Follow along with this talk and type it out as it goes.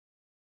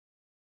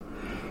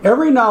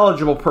Every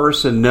knowledgeable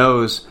person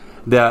knows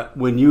that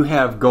when you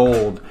have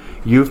gold,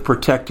 you've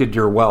protected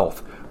your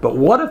wealth. But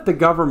what if the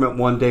government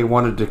one day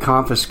wanted to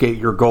confiscate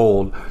your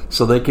gold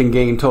so they can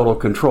gain total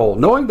control,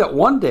 knowing that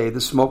one day the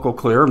smoke will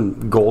clear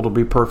and gold will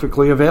be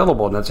perfectly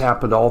available, and that's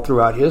happened all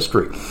throughout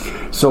history.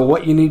 So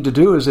what you need to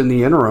do is, in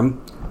the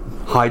interim,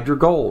 hide your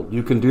gold.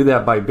 You can do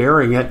that by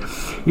burying it.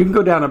 You can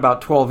go down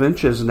about 12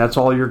 inches, and that's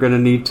all you're going to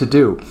need to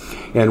do.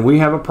 And we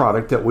have a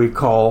product that we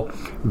call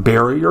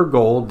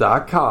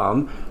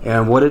buryyourgold.com,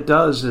 and what it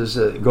does is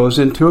it goes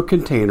into a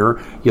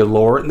container. You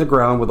lower it in the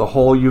ground with a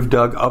hole you've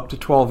dug up to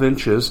 12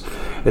 inches.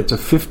 It's a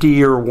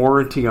 50-year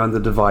warranty on the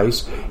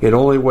device. It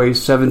only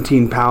weighs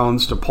 17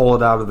 pounds to pull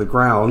it out of the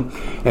ground,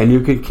 and you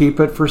can keep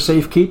it for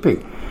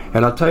safekeeping.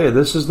 And I'll tell you,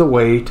 this is the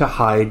way to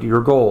hide your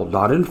gold,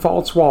 not in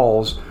false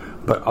walls,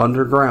 but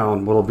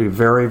underground. Will be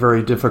very,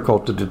 very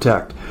difficult to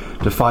detect.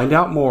 To find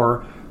out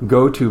more,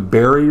 go to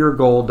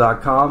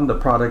buryyourgold.com. The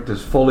product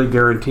is fully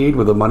guaranteed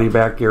with a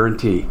money-back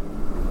guarantee.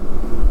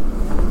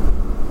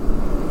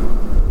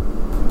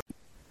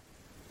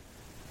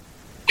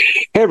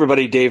 Hey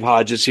everybody, Dave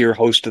Hodges here,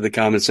 host of the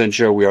Common Sense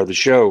Show. We are the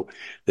show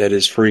that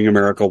is freeing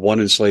America one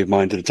enslaved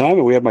mind at a time.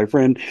 And we have my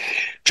friend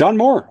John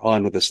Moore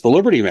on with us, the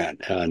Liberty Man.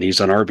 And he's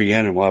on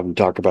RBN, and we'll have him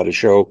talk about his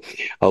show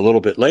a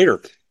little bit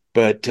later.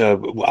 But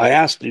I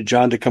asked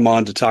John to come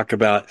on to talk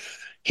about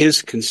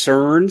his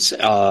concerns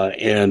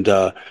and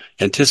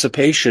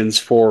anticipations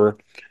for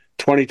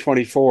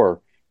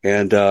 2024.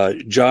 And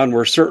John,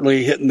 we're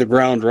certainly hitting the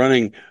ground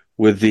running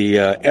with the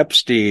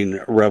Epstein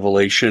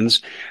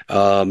revelations.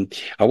 I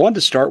wanted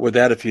to start with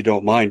that, if you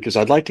don't mind, because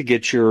I'd like to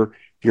get your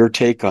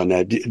take on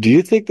that. Do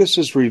you think this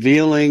is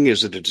revealing?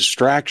 Is it a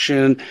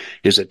distraction?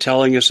 Is it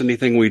telling us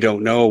anything we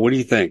don't know? What do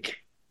you think?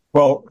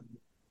 Well,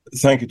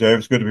 thank you, Dave.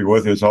 It's good to be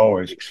with you as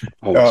always.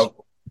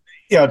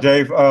 Yeah,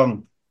 Dave,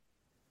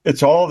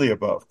 it's all the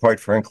above, quite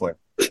frankly.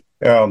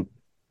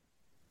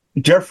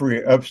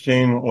 Jeffrey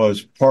Epstein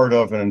was part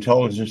of an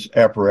intelligence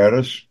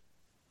apparatus.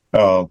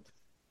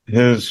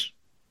 His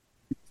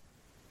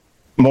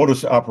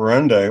modus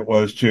operandi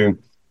was to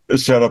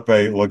set up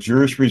a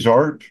luxurious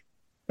resort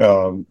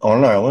on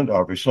an island,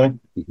 obviously,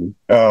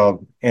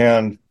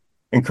 and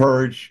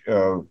encourage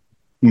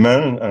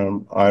men,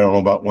 and I don't know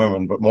about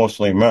women, but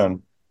mostly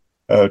men,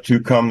 to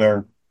come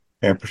there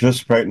and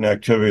participate in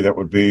activity that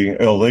would be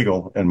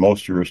illegal in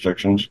most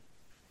jurisdictions,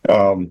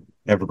 have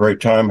a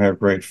great time, have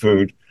great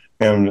food,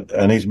 and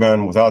these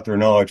men, without their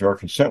knowledge or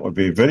consent, would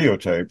be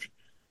videotaped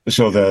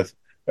so that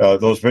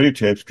those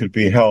videotapes could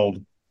be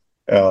held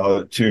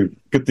to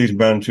get these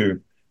men to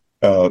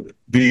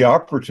be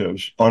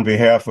operatives on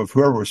behalf of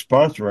whoever was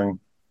sponsoring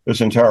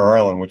this entire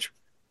island, which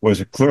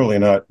was clearly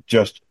not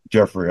just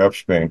Jeffrey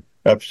Epstein.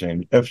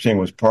 Epstein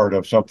was part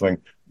of something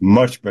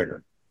much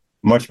bigger,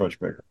 much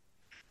bigger.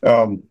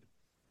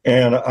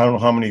 And I don't know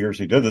how many years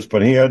he did this,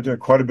 but he had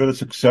quite a bit of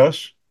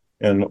success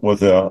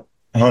with a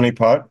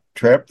honeypot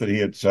trap that he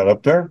had set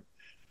up there.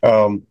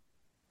 And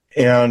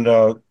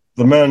the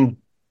men,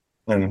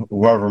 and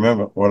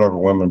whatever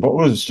women, but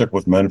we'll just stick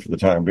with men for the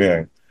time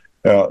being,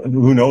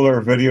 who know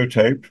they're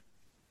videotaped.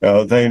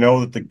 They know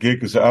that the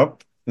gig is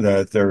up,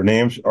 that their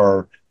names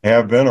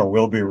have been or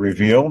will be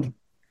revealed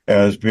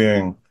as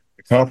being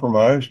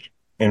compromised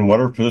in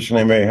whatever position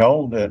they may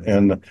hold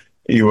in the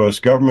U.S.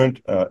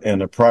 government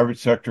and the private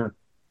sector,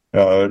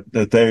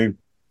 that they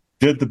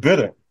did the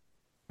bidding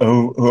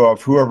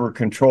of whoever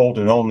controlled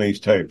and owned these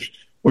tapes,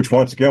 which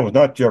once again was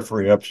not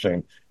Jeffrey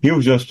Epstein. He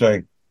was just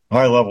a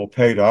high-level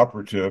paid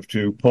operative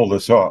to pull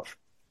this off.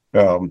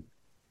 Yes,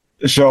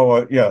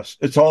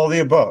 it's all the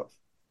above.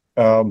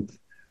 I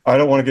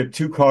don't want to get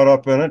too caught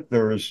up in it.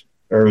 There's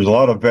a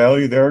lot of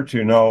value there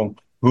to know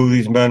who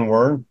these men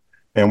were,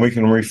 and we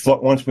can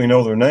reflect once we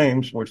know their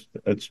names, which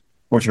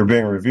are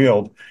being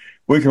revealed.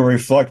 We can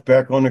reflect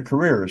back on the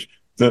careers,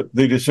 the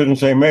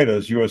decisions they made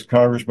as U.S.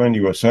 congressmen,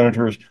 U.S.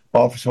 senators,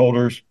 office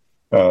holders,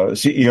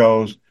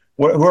 CEOs,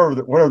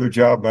 whatever their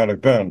job might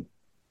have been.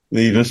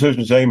 The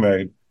decisions they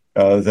made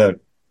that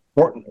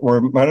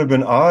might have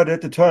been odd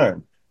at the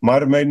time,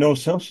 might have made no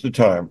sense at the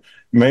time,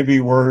 maybe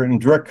were in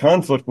direct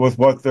conflict with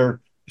what their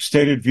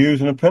stated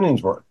views and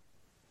opinions were.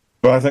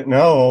 But I think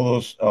now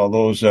all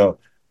those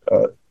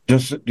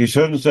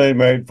decisions they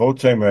made,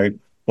 votes they made,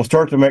 will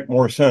start to make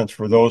more sense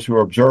for those who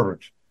are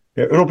observant.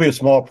 It'll be a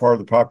small part of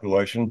the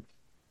population.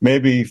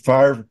 Maybe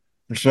 5%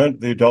 of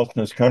the adults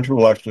in this country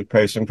will actually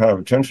pay some kind of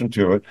attention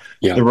to it.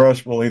 Yeah. The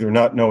rest will either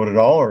not know it at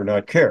all or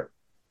not care.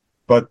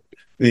 But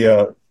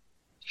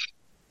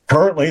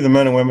currently, the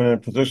men and women in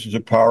positions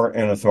of power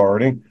and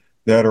authority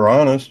that are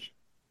honest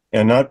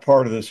and not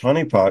part of this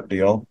honeypot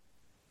deal,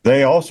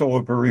 they also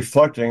will be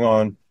reflecting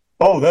on,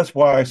 oh, that's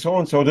why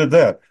so-and-so did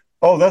that.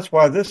 Oh, that's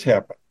why this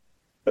happened.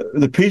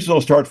 The pieces will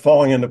start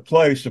falling into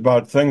place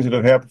about things that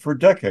have happened for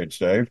decades,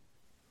 Dave.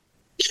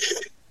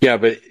 Yeah,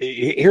 but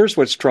here's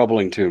what's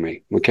troubling to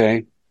me,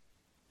 okay?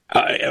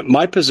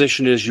 My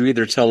position is you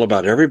either tell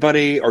about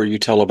everybody or you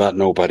tell about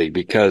nobody,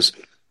 because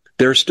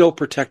they're still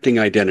protecting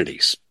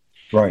identities.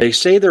 Right. They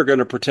say they're going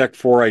to protect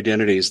 4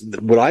 identities.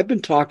 What I've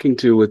been talking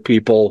to with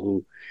people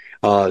who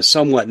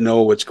somewhat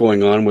know what's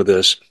going on with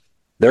this.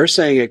 They're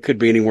saying it could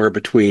be anywhere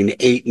between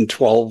 8 and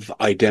 12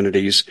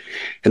 identities.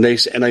 And I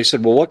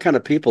said, well, what kind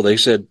of people? They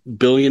said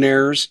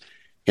billionaires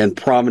and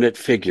prominent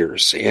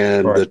figures.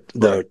 And Right,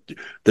 right.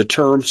 the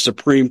term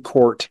Supreme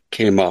Court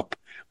came up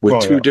with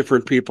Well, two yeah,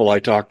 different people I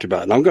talked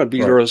about. And I'm going to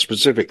be right. real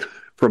specific.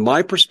 From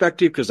my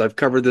perspective, because I've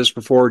covered this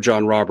before,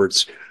 John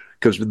Roberts,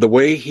 because the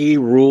way he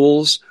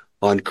rules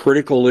on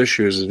critical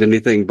issues is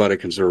anything but a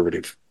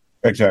conservative.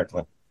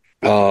 Exactly.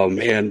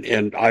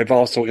 And I've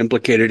also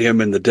implicated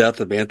him in the death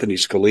of Anthony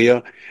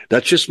Scalia.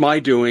 That's just my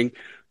doing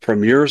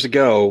from years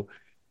ago.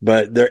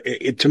 But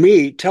to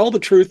me, tell the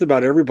truth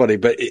about everybody.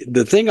 But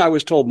the thing I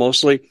was told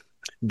mostly,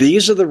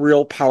 these are the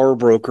real power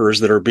brokers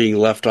that are being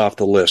left off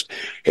the list.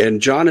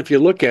 And John, if you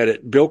look at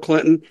it, Bill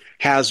Clinton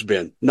has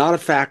been not a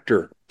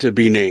factor to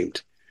be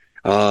named.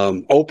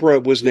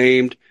 Oprah was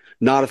named,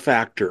 not a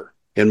factor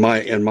in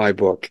my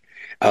book.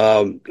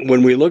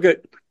 When we look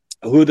at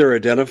who they're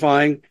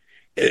identifying,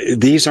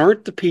 these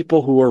aren't the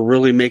people who are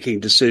really making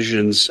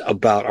decisions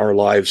about our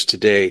lives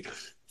today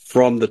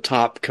from the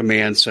top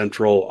command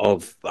central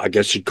of, I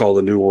guess you'd call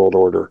the New World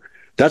Order.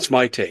 That's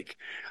my take.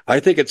 I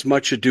think it's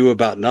much ado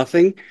about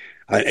nothing.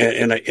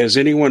 And is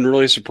anyone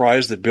really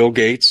surprised that Bill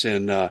Gates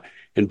and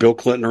Bill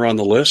Clinton are on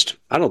the list?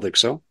 I don't think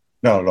so.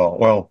 Not at all.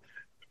 Well,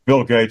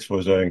 Bill Gates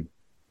was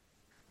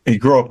he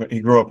grew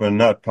up in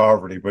not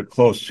poverty, but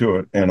close to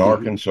it in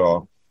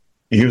Arkansas.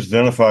 He was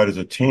identified as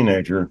a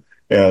teenager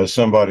as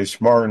somebody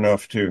smart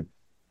enough to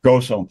go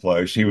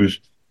someplace. He was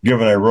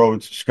given a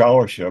Rhodes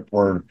Scholarship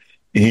where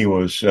he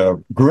was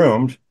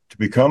groomed to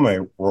become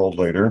a world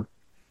leader.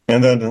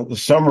 And then in the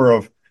summer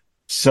of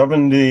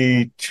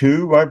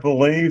 72, I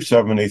believe,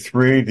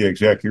 73, the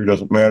exact year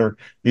doesn't matter,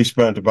 he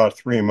spent about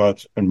 3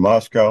 months in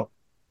Moscow,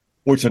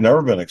 which had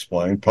never been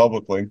explained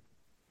publicly.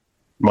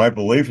 My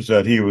belief is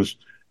that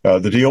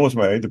the deal was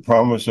made, the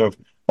promise of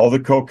all the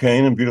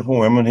cocaine and beautiful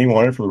women he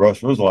wanted for the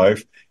rest of his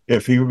life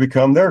if he would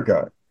become their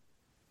guy,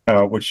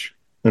 which,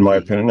 in my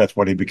opinion, that's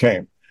what he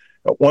became.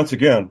 Once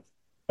again,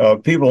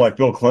 people like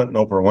Bill Clinton,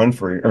 Oprah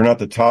Winfrey are not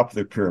the top of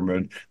the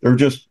pyramid. They're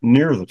just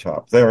near the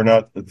top. They are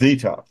not the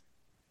top.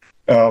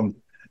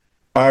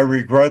 I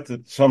regret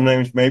that some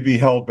names may be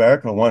held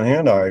back. On one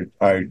hand,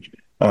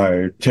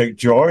 I take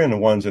joy in the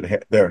ones that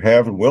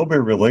have and will be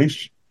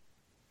released.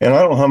 And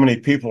I don't know how many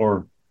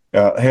people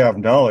have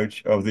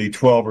knowledge of the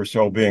 12 or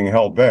so being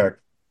held back.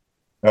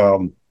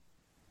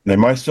 They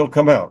might still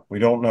come out. We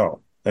don't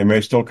know. They may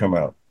still come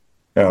out.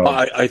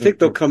 I think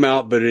they'll come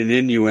out, but an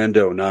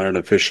innuendo, not an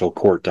official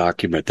court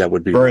document. That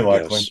would be very my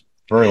likely. guess.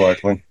 Very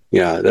likely.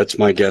 Yeah, that's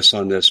my guess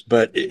on this.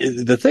 But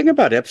the thing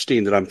about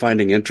Epstein that I'm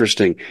finding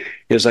interesting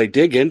is I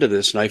dig into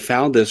this and I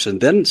found this, and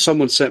then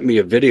someone sent me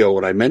a video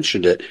when I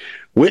mentioned it.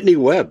 Whitney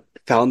Webb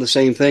found the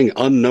same thing,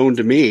 unknown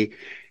to me.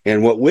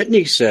 And what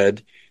Whitney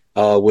said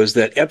was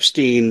that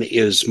Epstein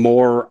is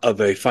more of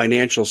a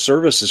financial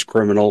services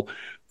criminal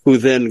who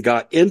then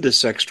got into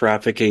sex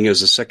trafficking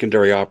as a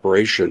secondary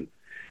operation.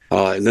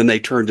 And then they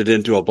turned it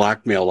into a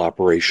blackmail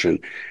operation.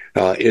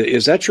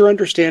 Is that your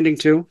understanding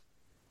too?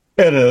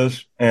 It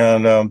is,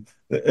 and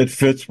it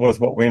fits with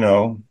what we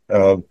know.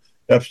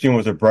 Epstein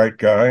was a bright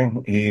guy.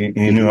 He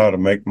knew how to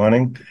make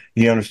money.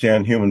 He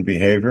understood human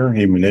behavior.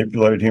 He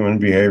manipulated human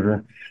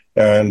behavior,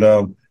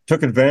 and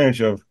took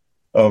advantage of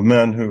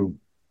men who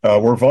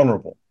were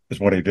vulnerable. Is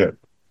what he did,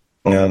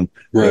 and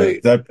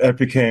right. That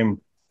became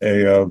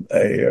a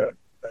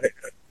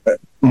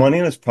money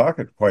in his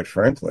pocket. Quite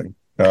frankly,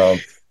 a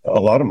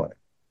lot of money.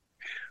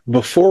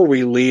 Before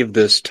we leave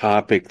this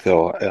topic,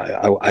 though,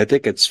 I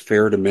think it's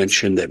fair to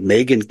mention that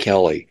Megyn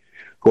Kelly,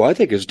 who I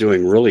think is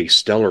doing really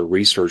stellar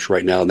research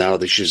right now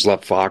that she's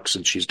left Fox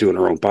and she's doing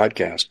her own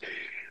podcast,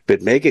 but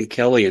Megyn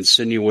Kelly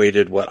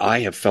insinuated what I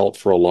have felt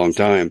for a long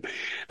time,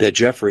 that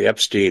Jeffrey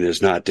Epstein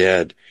is not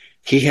dead.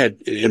 He had,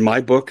 in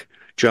my book,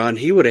 John,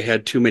 he would have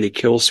had too many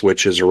kill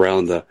switches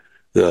around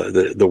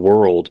the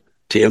world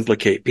to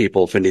implicate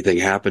people if anything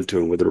happened to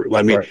him.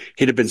 Right.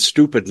 He'd have been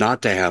stupid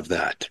not to have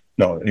that.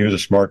 No, he was a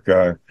smart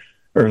guy.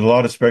 There's a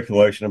lot of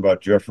speculation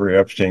about Jeffrey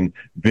Epstein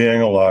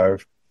being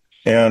alive,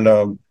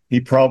 and he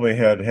probably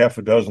had half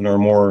a dozen or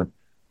more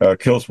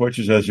kill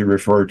switches, as you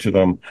referred to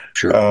them.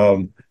 Sure.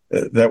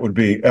 That would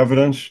be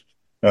evidence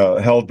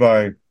held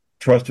by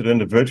trusted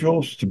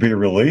individuals to be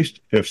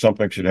released if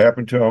something should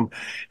happen to him.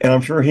 And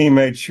I'm sure he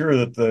made sure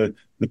that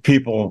the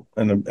people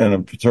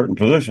in certain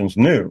positions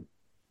knew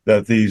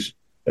that his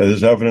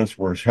evidence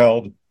was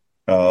held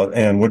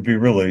and would be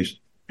released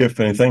if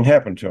anything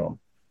happened to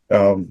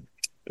him.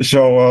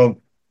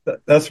 So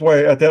that's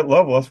why at that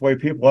level, that's the way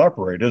people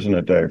operate, isn't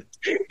it, Dave?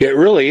 It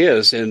really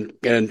is. And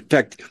in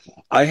fact,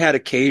 I had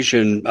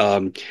occasion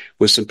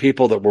with some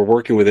people that were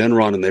working with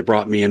Enron, and they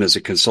brought me in as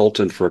a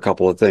consultant for a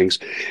couple of things.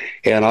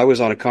 And I was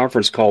on a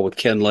conference call with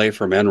Ken Lay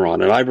from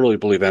Enron, and I really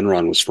believe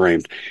Enron was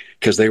framed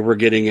because they were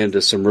getting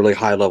into some really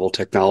high-level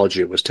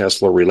technology. It was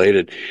Tesla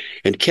related.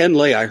 And Ken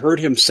Lay, I heard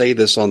him say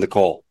this on the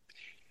call.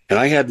 And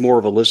I had more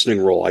of a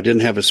listening role. I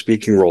didn't have a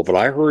speaking role, but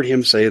I heard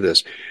him say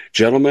this,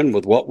 gentlemen,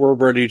 with what we're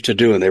ready to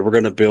do, and they were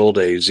going to build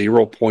a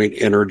 0 point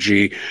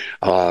energy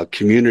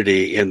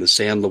community in the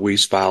San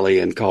Luis Valley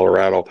in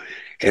Colorado.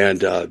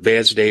 And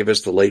Vance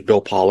Davis, the late Bill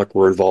Pollock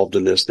were involved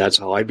in this. That's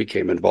how I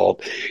became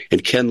involved.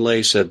 And Ken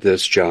Lay said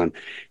this, John.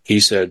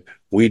 He said,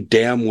 we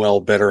damn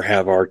well better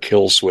have our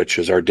kill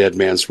switches, our dead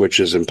man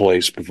switches in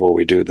place before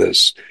we do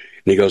this.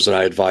 And he goes, and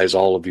I advise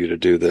all of you to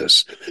do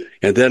this.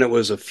 And then it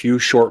was a few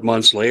short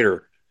months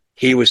later,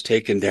 he was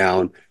taken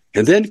down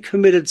and then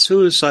committed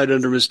suicide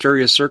under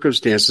mysterious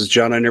circumstances.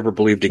 John, I never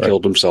believed he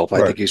killed himself.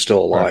 I think he's still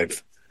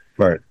alive.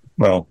 Right.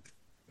 Well,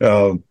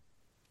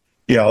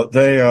 yeah,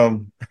 they,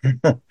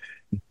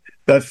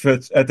 that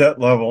fits at that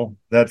level.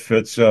 That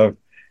fits. John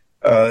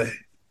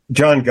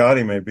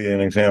Gotti may be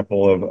an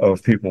example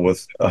of people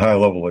with a high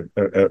level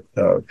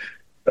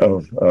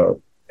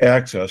of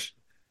access.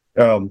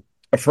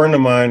 A friend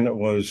of mine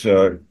was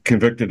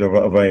convicted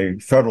of a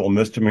federal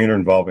misdemeanor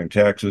involving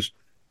taxes,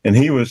 and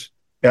he was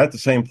at the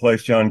same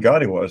place John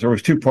Gotti was. There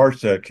was two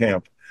parts to that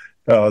camp.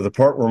 The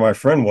part where my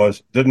friend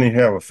was didn't even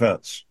have a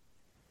fence.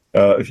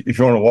 If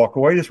you want to walk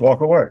away, just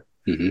walk away.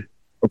 Mm-hmm.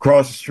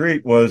 Across the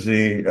street was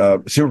the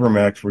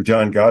Supermax where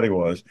John Gotti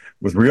was,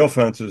 with real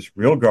fences,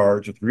 real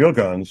guards, with real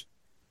guns.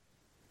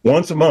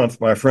 Once a month,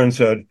 my friend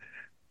said,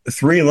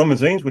 3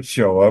 limousines would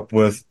show up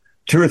with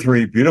 2 or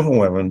 3 beautiful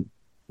women,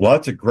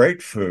 lots of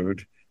great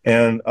food,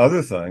 and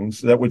other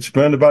things that would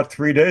spend about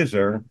 3 days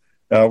there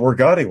where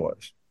Gotti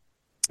was.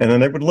 And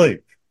then they would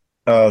leave.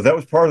 That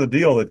was part of the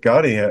deal that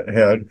Gotti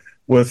had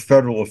with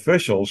federal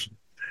officials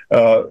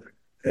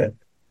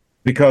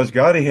because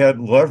Gotti had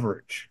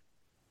leverage.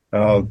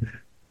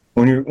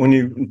 When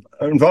you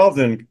involved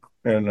in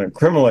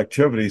criminal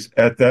activities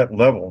at that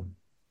level,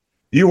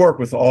 you work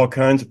with all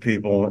kinds of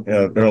people,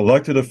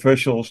 elected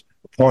officials,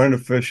 appointed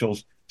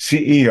officials,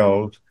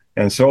 CEOs,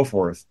 and so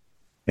forth.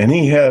 And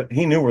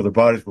he knew where the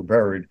bodies were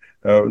buried,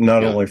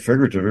 not only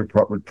figuratively,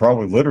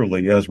 probably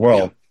literally as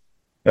well.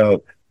 Yeah.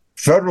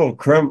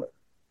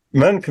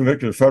 Men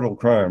convicted of federal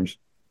crimes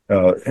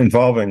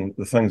involving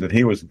the things that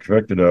he was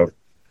convicted of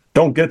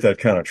don't get that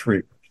kind of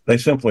treatment. They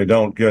simply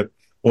don't get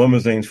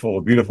limousines full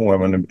of beautiful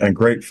women and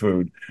great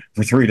food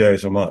for 3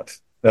 days a month.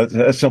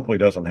 That simply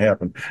doesn't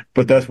happen.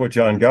 But that's what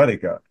John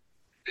Gotti got.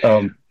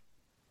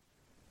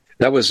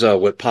 That was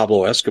what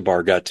Pablo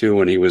Escobar got too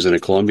when he was in a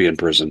Colombian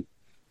prison.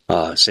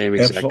 Same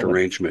exact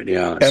arrangement.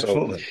 Yeah.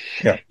 Absolutely.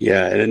 So,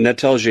 yeah. And that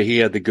tells you he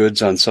had the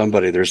goods on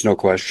somebody. There's no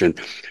question.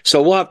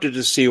 So we'll have to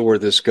just see where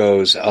this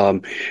goes.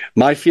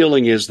 My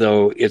feeling is,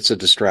 though, it's a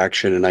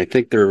distraction, and I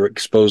think they're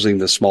exposing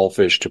the small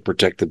fish to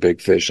protect the big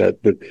fish.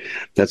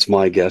 That's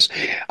my guess.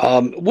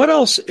 What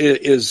else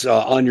is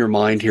on your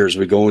mind here as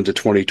we go into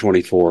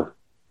 2024?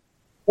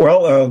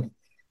 Well,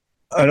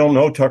 I don't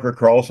know Tucker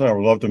Carlson. I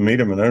would love to meet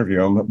him and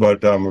interview him,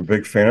 but I'm a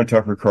big fan of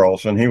Tucker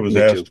Carlson. He was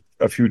asked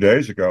a few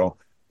days ago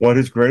what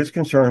his greatest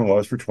concern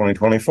was for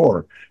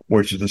 2024,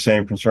 which is the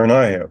same concern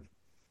I have,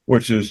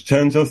 which is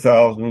tens of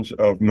thousands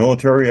of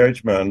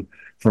military-age men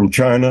from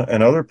China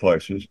and other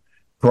places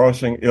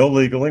crossing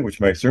illegally,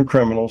 which makes them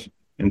criminals,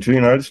 into the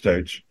United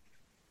States.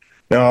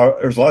 Now,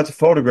 there's lots of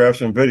photographs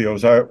and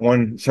videos.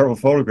 Several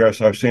photographs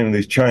I've seen of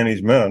these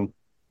Chinese men.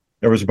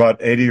 There was about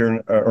 80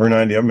 or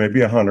 90 of them, maybe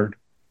 100,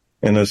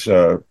 in this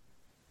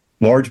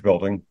large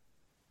building,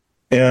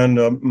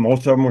 and most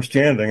of them were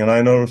standing. And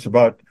I noticed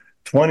about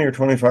 20 or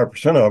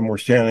 25% of them were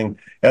standing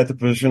at the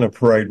position of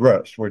parade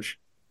rest, which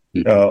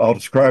I'll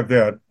describe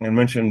that and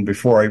mention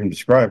before I even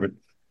describe it.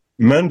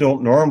 Men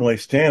don't normally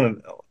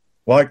stand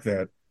like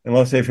that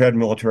unless they've had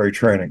military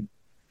training.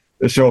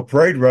 So a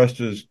parade rest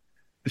is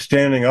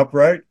standing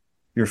upright,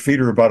 your feet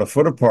are about a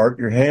foot apart,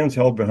 your hands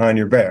held behind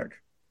your back.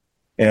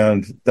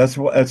 And that's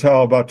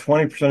how about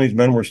 20% of these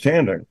men were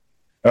standing.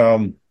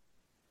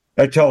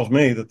 That tells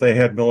me that they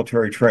had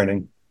military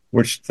training,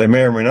 which they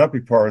may or may not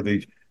be part of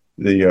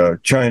the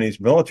Chinese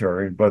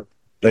military, but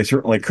they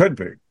certainly could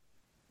be.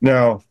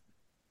 Now,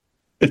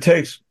 it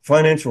takes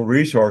financial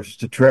resources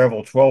to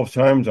travel 12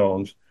 time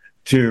zones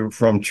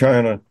from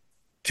China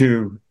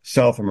to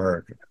South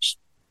America.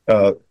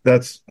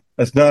 That's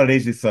not an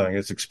easy thing.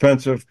 It's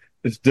expensive.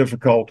 It's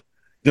difficult.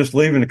 Just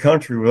leaving the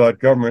country without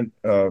government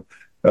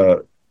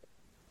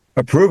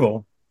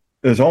approval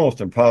is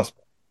almost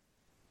impossible.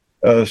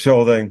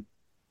 So they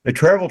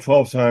travel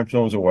 12 time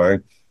zones away.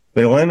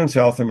 They land in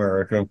South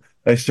America.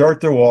 They start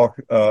their walk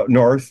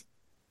north.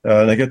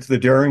 They get to the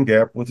Darien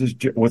Gap with his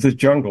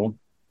jungle.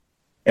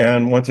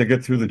 And once they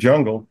get through the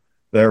jungle,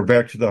 they're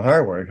back to the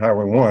Highway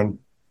 1,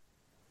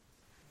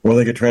 where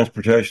they get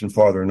transportation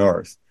farther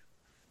north.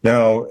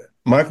 Now,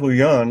 Michael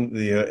Young,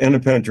 the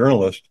independent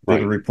journalist,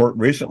 did a report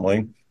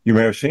recently. You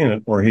may have seen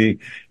it, where he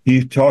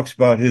talks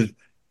about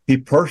he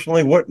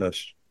personally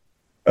witnessed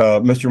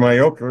Mr.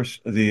 Mayorkas,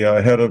 the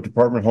head of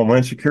Department of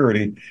Homeland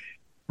Security,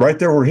 right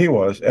there where he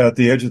was at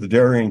the edge of the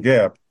Darien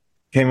Gap,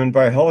 came in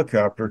by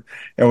helicopter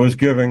and was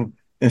giving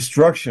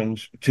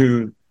instructions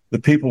to the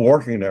people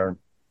working there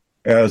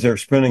as they're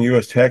spending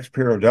U.S.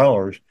 taxpayer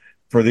dollars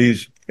for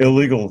these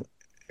illegal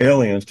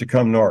aliens to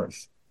come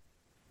north.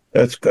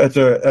 That's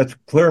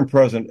clear and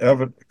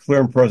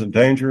present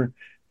danger.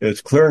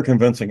 It's clear and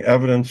convincing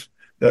evidence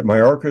that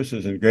Mayorkas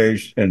is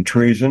engaged in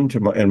treason,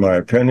 in my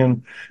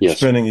opinion, Yes.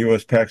 spending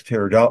U.S.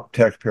 taxpayer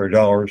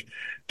dollars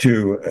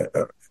to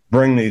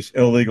bring these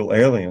illegal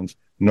aliens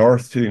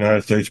north to the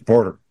United States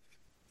border.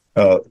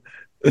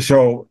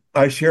 So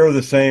I share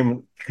the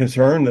same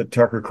concern that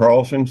Tucker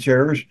Carlson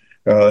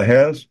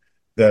has,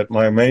 that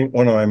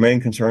one of my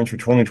main concerns for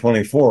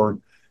 2024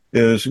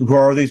 is, who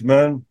are these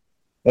men?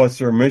 What's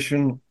their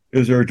mission?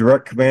 Is there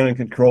direct command and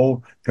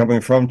control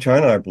coming from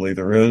China? I believe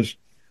there is.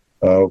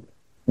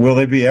 Will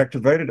they be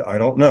activated? I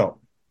don't know.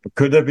 But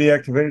could they be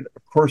activated?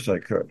 Of course they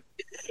could.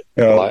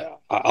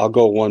 I'll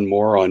go one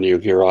more on you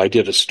here. I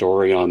did a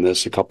story on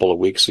this a couple of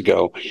weeks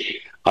ago.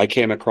 I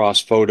came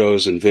across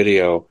photos and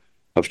video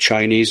of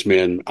Chinese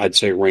men, I'd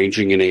say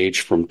ranging in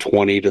age from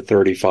 20 to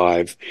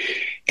 35,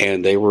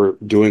 and they were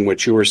doing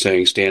what you were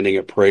saying, standing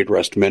at parade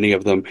rest, many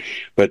of them.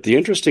 But the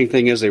interesting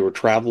thing is they were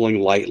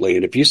traveling lightly,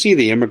 and if you see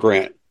the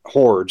immigrant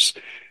hordes,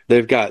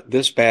 they've got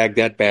this bag,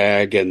 that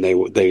bag, and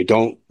they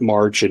don't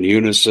march in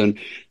unison.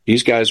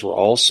 These guys were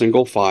all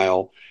single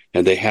file,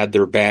 and they had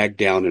their bag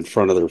down in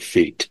front of their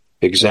feet.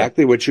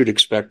 Exactly what you'd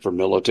expect from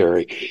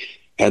military.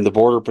 And the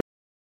border.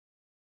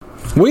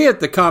 We at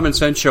the Common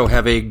Sense Show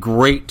have a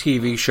great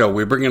TV show.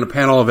 We bring in a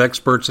panel of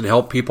experts and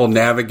help people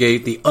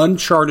navigate the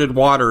uncharted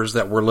waters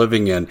that we're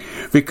living in.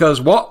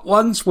 Because what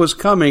once was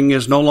coming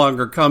is no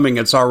longer coming.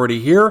 It's already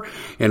here,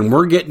 and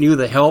we're getting you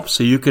the help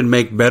so you can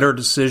make better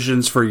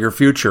decisions for your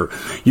future.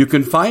 You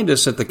can find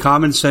us at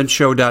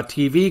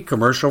thecommonsenseshow.tv,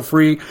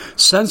 commercial-free,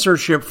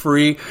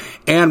 censorship-free,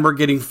 and we're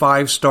getting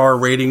 5-star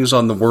ratings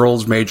on the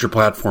world's major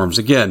platforms.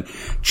 Again,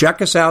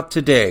 check us out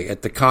today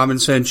at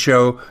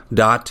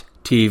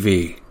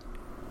thecommonsenseshow.tv.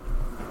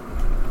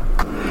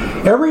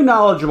 Every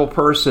knowledgeable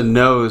person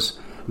knows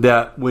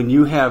that when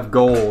you have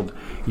gold,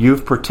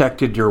 you've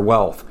protected your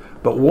wealth.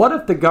 But what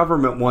if the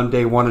government one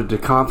day wanted to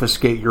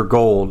confiscate your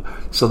gold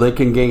so they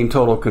can gain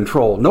total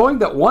control, knowing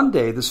that one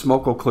day the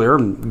smoke will clear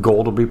and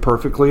gold will be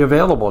perfectly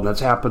available, and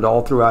that's happened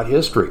all throughout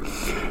history.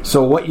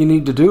 So what you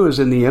need to do is,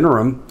 in the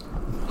interim,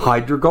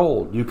 hide your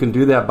gold. You can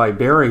do that by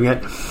burying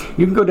it.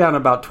 You can go down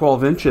about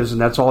 12 inches, and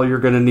that's all you're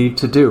going to need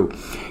to do.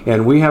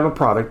 And we have a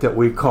product that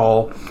we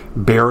call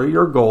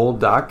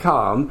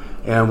buryyourgold.com,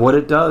 and what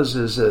it does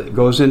is it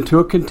goes into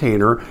a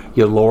container.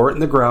 You lower it in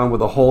the ground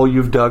with a hole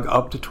you've dug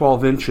up to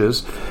 12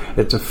 inches.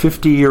 It's a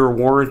 50-year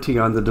warranty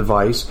on the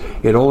device.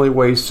 It only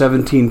weighs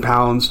 17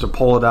 pounds to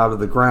pull it out of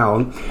the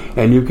ground,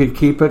 and you can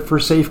keep it for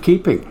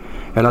safekeeping.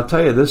 And I'll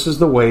tell you, this is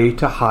the way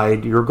to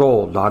hide your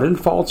gold, not in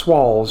false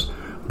walls,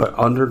 but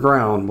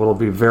underground. Will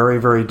be very,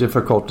 very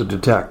difficult to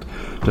detect.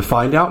 To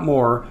find out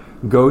more,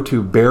 go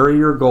to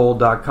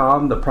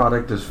buryyourgold.com. The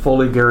product is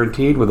fully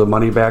guaranteed with a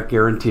money-back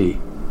guarantee.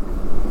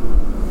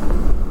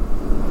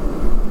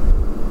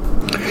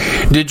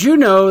 Did you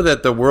know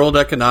that the World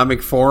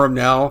Economic Forum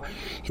now,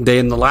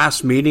 in the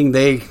last meeting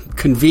they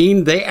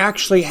convened, they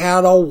actually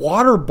had a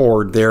water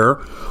board there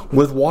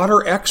with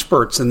water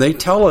experts, and they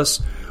tell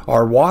us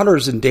our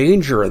water's in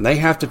danger and they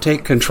have to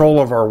take control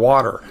of our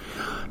water.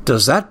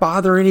 Does that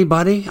bother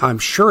anybody? I'm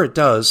sure it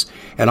does.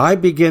 And I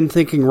begin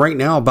thinking right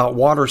now about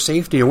water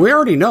safety. And we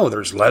already know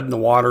there's lead in the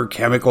water,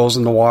 chemicals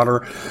in the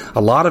water.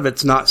 A lot of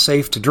it's not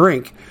safe to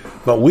drink.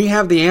 But we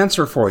have the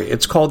answer for you.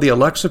 It's called the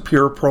Alexa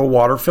Pure Pro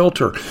Water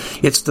Filter.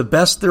 It's the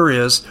best there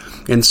is,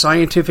 and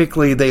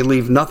scientifically they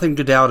leave nothing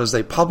to doubt as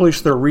they publish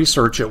their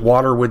research at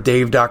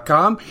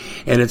waterwithdave.com,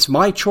 and it's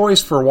my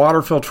choice for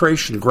water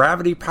filtration.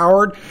 Gravity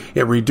powered,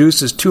 it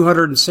reduces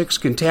 206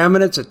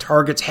 contaminants, it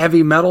targets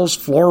heavy metals,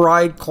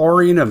 fluoride,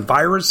 chlorine, and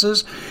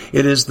viruses.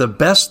 It is the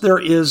best there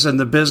is in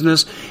the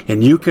business,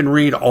 and you can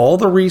read all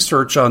the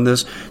research on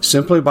this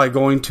simply by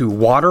going to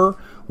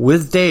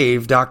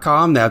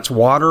waterwithdave.com. That's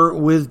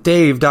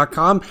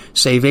waterwithdave.com.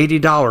 Save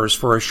 $80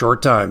 for a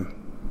short time.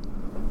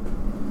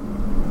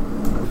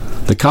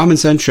 The Common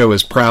Sense Show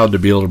is proud to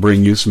be able to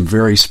bring you some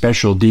very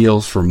special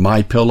deals from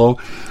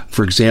MyPillow.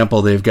 For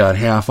example, they've got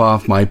half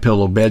off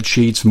MyPillow bed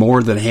sheets,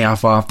 more than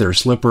half off their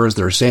slippers,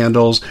 their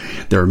sandals,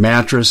 their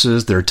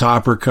mattresses, their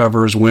topper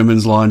covers,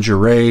 women's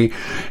lingerie.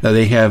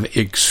 They have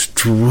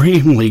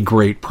extremely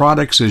great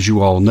products, as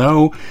you all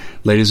know.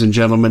 Ladies and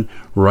gentlemen,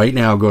 right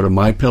now go to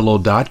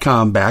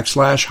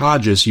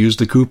mypillow.com/Hodges. Use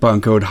the coupon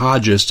code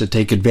Hodges to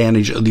take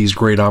advantage of these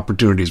great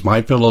opportunities.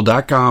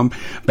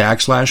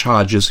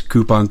 mypillow.com/Hodges,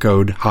 coupon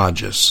code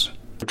Hodges.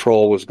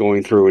 Patrol was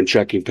going through and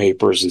checking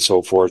papers and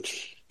so forth,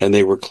 and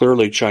they were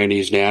clearly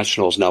Chinese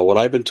nationals. Now, what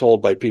I've been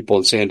told by people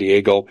in San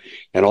Diego,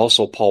 and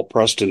also Paul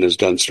Preston has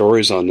done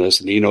stories on this,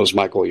 and he knows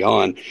Michael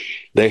Yan,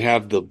 they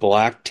have the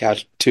black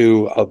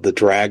tattoo of the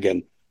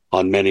dragon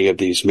on many of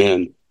these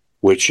men,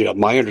 which,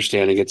 my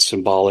understanding, it's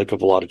symbolic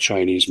of a lot of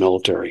Chinese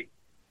military.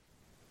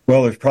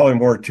 Well, there's probably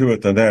more to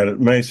it than that. It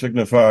may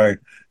signify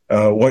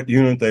what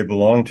unit they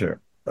belong to.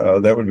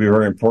 That would be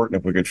very important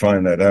if we could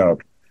find that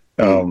out.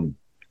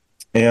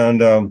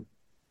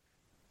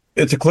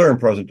 It's a clear and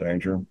present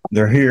danger.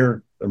 They're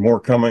here. There are more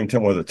coming,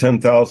 with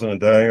 10,000 a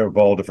day of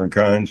all different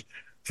kinds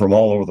from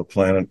all over the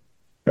planet.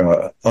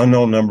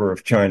 unknown number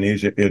of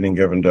Chinese at any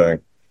given day.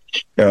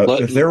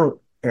 If they were,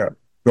 yeah,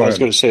 go I was ahead.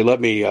 going to say, let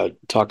me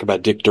talk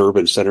about Dick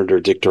Durbin, Senator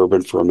Dick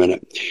Durbin, for a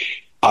minute.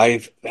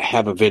 I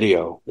have a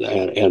video,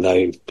 and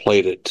I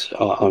played it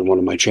on one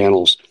of my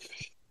channels.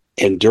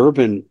 And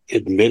Durbin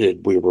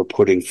admitted we were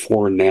putting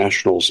foreign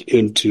nationals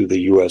into the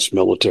U.S.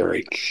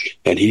 military.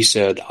 And he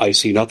said, I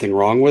see nothing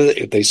wrong with it.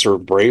 If they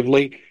serve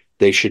bravely,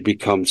 they should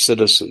become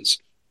citizens.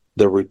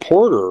 The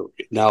reporter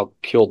now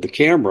killed the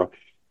camera,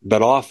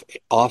 but off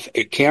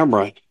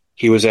camera,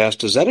 he was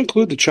asked, does that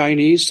include the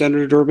Chinese,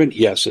 Senator Durbin?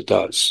 Yes, it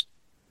does.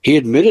 He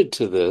admitted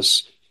to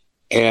this.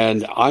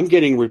 And I'm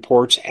getting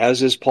reports,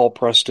 as is Paul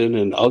Preston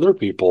and other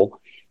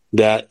people,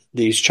 that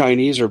these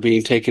Chinese are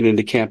being taken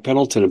into Camp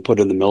Pendleton and put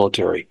in the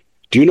military.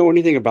 Do you know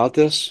anything about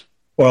this?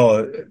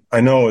 Well, I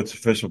know it's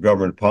official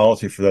government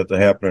policy for that to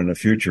happen in the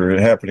future. It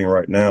happening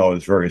right now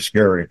is very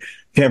scary.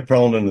 Camp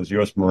Pendleton is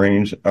U.S.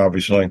 Marines,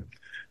 obviously,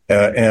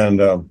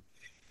 and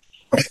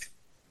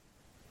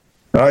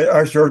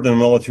I served in the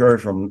military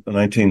from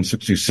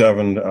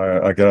 1967.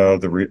 I got out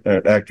of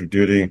the active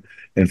duty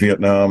in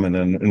Vietnam and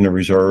then in the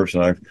reserves,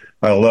 and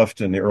I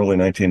left in the early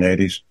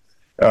 1980s.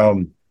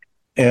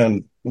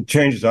 And the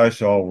changes I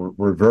saw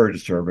were very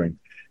disturbing.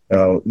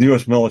 The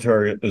U.S.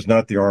 military is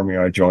not the Army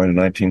I joined in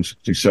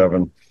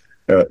 1967.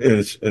 It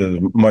is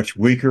much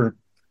weaker.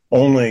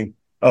 Only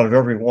out of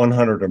every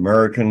 100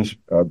 Americans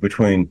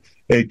between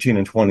 18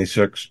 and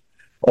 26,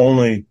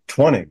 only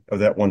 20 of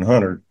that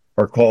 100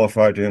 are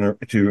qualified to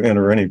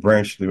enter any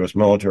branch of the U.S.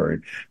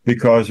 military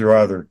because they're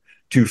either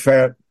too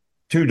fat,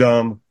 too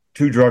dumb,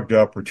 too drugged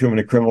up, or too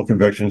many criminal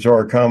convictions, or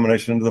a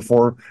combination of the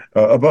four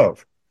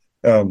above.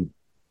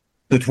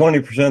 The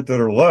 20% that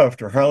are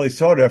left are highly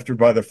sought after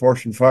by the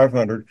Fortune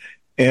 500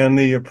 and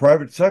the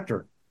private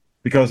sector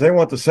because they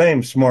want the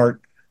same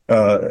smart,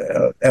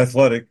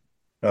 athletic,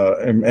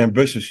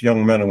 ambitious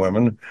young men and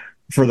women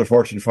for the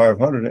Fortune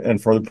 500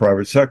 and for the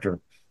private sector.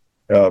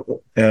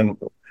 And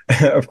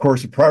of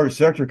course, the private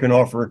sector can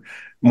offer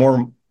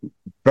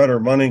better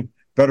money,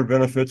 better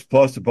benefits,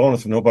 plus the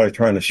bonus of nobody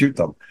trying to shoot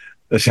them.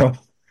 So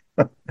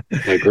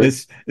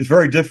it's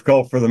very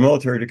difficult for the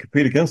military to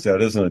compete against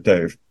that, isn't it,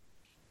 Dave?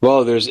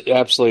 Well, there's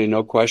absolutely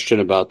no question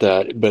about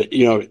that. But,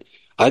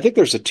 I think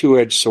there's a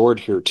two-edged sword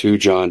here too,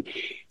 John.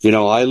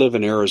 I live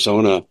in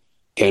Arizona,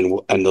 and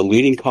the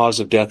leading cause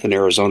of death in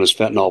Arizona is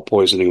fentanyl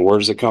poisoning. Where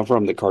does it come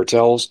from? The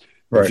cartels,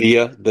 right,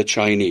 via the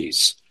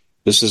Chinese.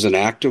 This is an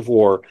active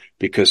war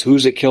because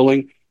who's it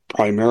killing?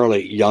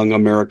 Primarily young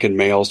American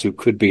males who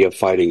could be of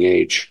fighting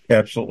age.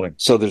 Absolutely.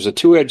 So there's a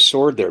two-edged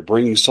sword there,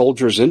 bringing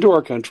soldiers into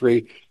our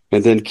country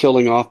and then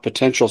killing off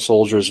potential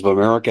soldiers of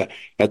America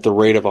at the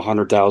rate of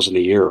 100,000 a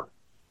year.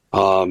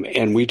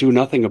 And we do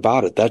nothing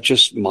about it. That's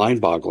just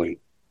mind-boggling.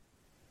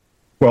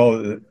 Well,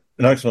 an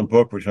excellent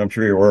book, which I'm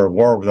sure you're aware of,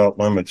 War Without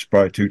Limits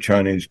by two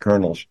Chinese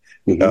colonels,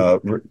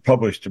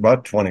 published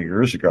about 20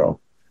 years ago.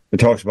 It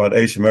talks about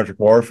asymmetric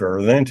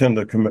warfare. They intend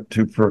to commit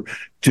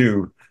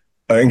to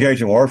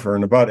engage in warfare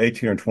in about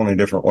 18 or 20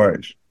 different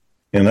ways.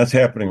 And that's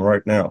happening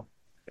right now.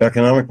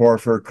 Economic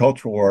warfare,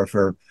 cultural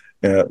warfare.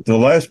 The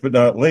last but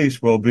not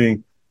least will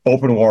be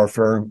open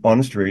warfare on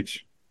the streets.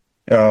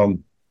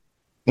 One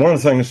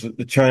of the things that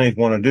the Chinese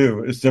want to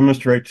do is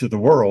demonstrate to the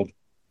world,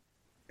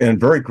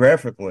 and very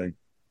graphically,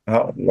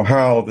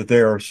 how that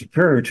they are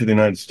superior to the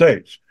United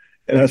States.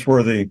 And that's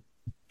where the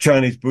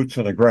Chinese boots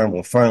on the ground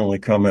will finally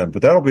come in.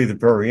 But that'll be the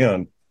very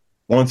end.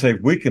 Once they've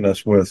weakened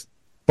us with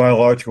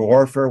biological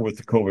warfare, with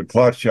the COVID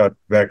clot shot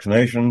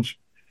vaccinations,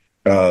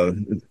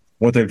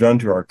 what they've done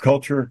to our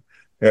culture.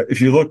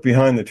 If you look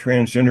behind the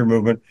transgender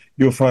movement,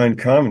 you'll find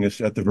communists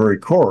at the very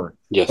core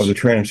of the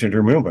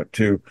transgender movement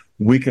to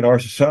weaken our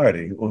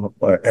society.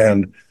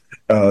 And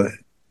I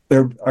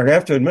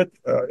have to admit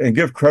and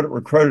give credit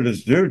where credit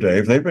is due,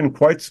 Dave. They've been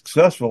quite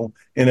successful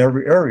in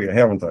every area,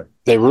 haven't they?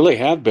 They really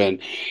have been.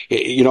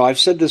 I've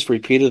said this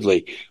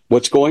repeatedly.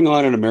 What's going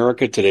on in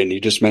America today, and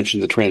you just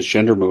mentioned the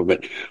transgender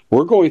movement,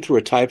 we're going through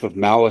a type of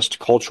Maoist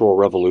cultural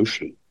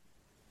revolution.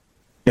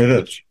 It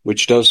is.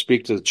 Which does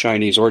speak to the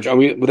Chinese origin. I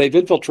mean, they've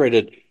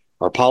infiltrated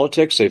our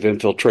politics, they've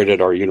infiltrated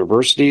our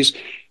universities,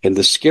 and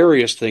the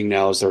scariest thing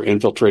now is they're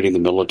infiltrating the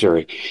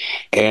military.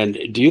 And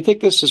do you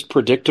think this is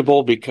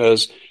predictable?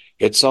 Because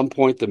at some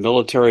point the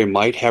military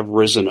might have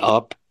risen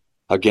up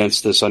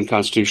against this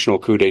unconstitutional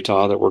coup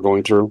d'etat that we're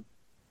going through?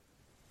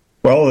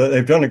 Well,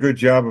 they've done a good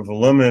job of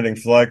eliminating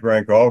flag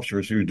rank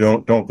officers who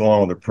don't go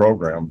on with the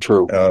program.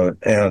 True.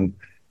 And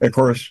of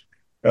course,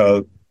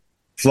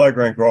 flag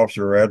rank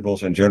officer or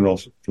admirals and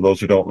generals, for those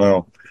who don't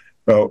know,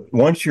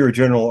 once you're a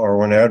general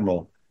or an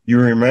admiral, you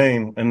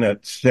remain in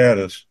that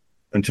status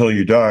until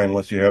you die,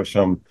 unless you have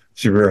some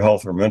severe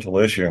health or mental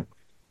issue.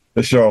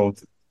 So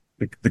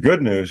the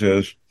good news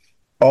is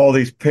all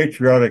these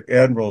patriotic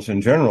admirals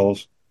and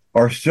generals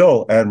are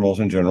still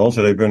admirals and generals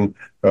that have been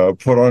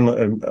put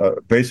on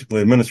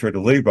basically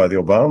administrative leave by the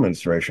Obama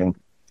administration.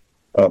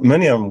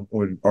 Many of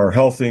them are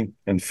healthy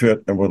and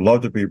fit and would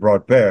love to be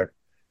brought back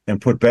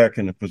and put back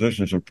into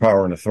positions of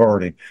power and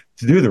authority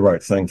to do the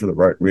right thing for the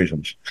right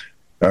reasons.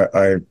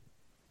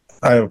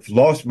 I've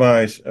lost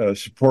my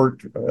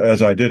support,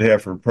 as I did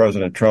have for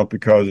President Trump,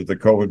 because of the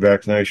COVID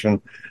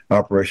vaccination,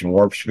 Operation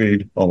Warp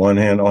Speed, on one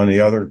hand. On the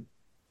other,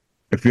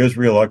 if he is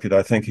reelected,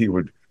 I think he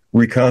would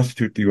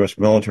reconstitute the U.S.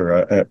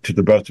 military to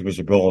the best of his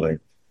ability.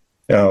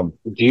 Do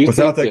you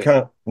Without think that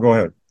kind of, go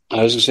ahead.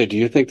 I was going to say, do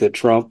you think that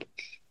Trump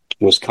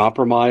was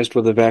compromised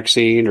with the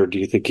vaccine, or do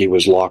you think he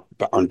was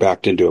locked or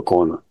backed into a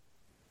corner?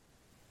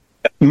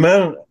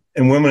 Men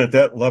and women at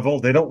that level,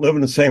 they don't live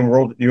in the same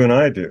world that you and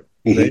I do.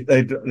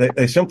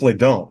 They simply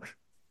don't.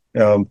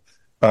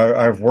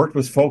 I've worked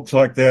with folks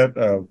like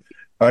that.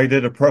 I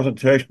did a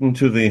presentation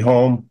to the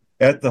home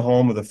of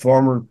the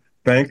former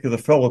Bank of the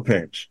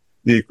Philippines,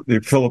 the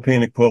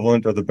Philippine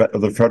equivalent of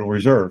the Federal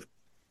Reserve.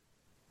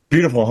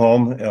 Beautiful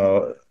home,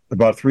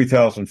 about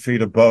 3,000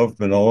 feet above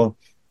Manila,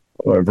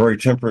 a very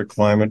temperate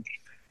climate.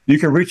 You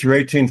can reach your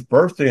 18th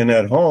birthday in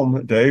that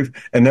home, Dave,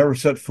 and never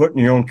set foot in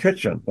your own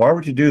kitchen. Why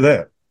would you do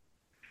that?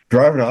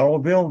 Drive an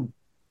automobile?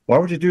 Why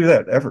would you do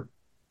that ever?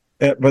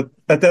 But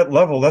at that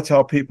level, that's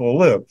how people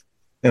live.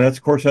 And that's,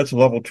 of course, that's the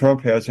level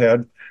Trump has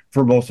had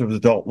for most of his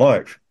adult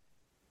life.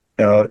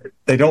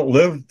 They don't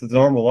live the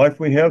normal life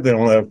we have. They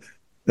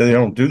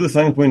don't do the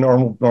things we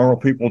normal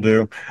people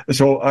do.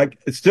 So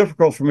it's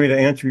difficult for me to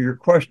answer your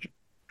question.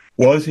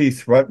 Was he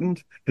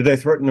threatened? Did they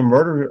threaten to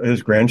murder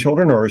his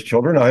grandchildren or his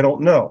children? I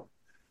don't know.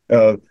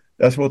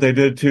 That's what they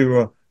did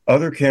to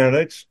other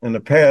candidates in the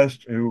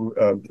past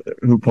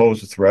who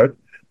posed a threat.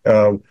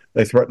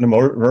 They threatened to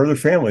murder their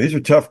family. These are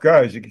tough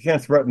guys. You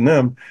can't threaten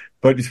them,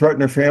 but you threaten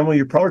their family,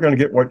 you're probably going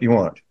to get what you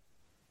want.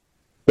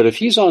 But if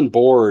he's on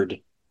board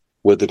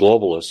with the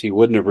globalists, he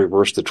wouldn't have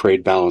reversed the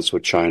trade balance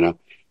with China.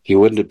 He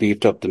wouldn't have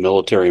beefed up the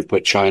military and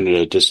put China at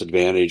a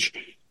disadvantage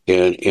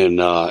in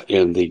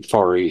the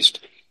Far East,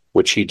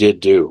 which he did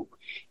do.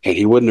 And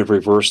he wouldn't have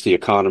reversed the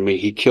economy.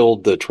 He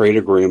killed the trade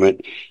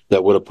agreement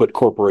that would have put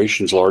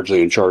corporations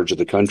largely in charge of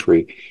the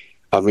country.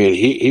 I mean,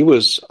 he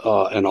was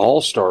an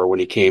all-star when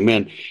he came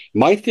in.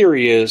 My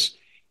theory is,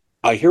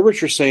 I hear what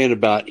you're saying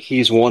about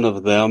he's one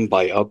of them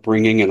by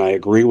upbringing, and I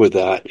agree with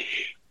that.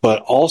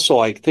 But also,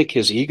 I think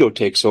his ego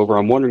takes over.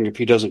 I'm wondering if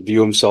he doesn't view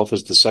himself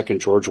as the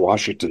second George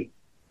Washington.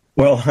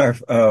 Well,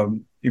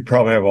 you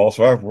probably have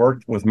also. I've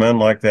worked with men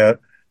like that,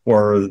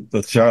 where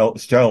the style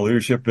of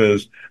leadership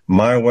is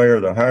my way or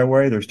the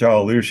highway. Their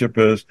style of leadership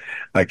is,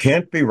 I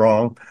can't be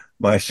wrong.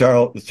 The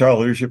style of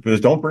leadership is,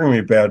 don't bring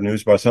me bad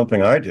news about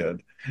something I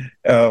did.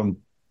 And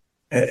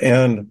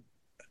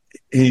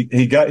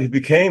he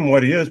became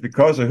what he is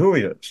because of who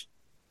he is.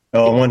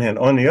 On one hand,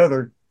 on the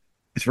other,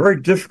 it's very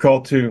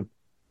difficult to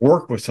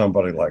work with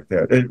somebody like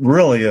that. It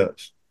really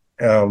is.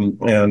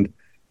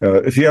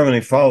 If you have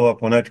any follow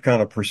up on that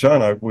kind of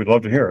persona, we'd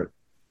love to hear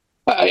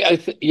it.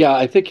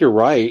 I think you're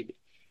right.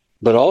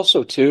 But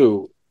also,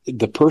 too,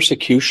 the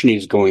persecution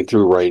he's going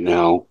through right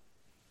now,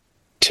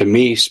 to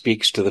me,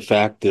 speaks to the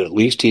fact that at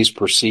least he's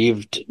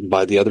perceived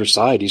by the other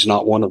side. He's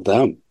not one of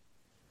them,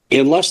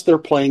 unless they're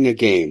playing a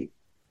game.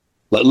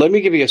 Let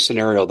me give you a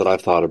scenario that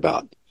I've thought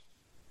about.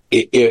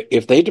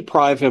 If they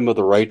deprive him of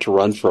the right to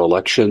run for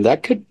election,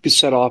 that could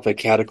set off a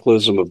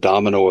cataclysm of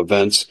domino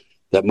events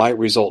that might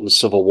result in a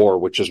civil war,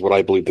 which is what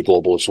I believe the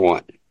globalists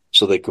want,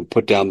 so they can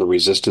put down the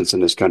resistance in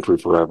this country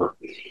forever.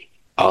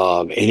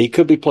 And he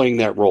could be playing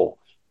that role,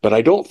 but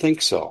I don't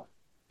think so.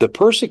 The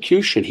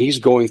persecution he's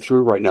going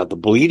through right now, the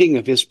bleeding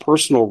of his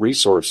personal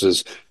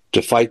resources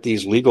to fight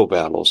these legal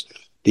battles,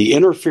 the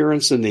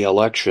interference in the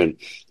election,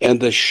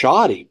 and the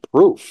shoddy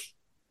proof.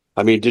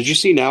 I mean, did you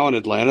see now in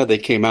Atlanta, they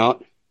came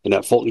out in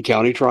that Fulton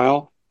County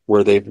trial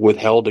where they've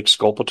withheld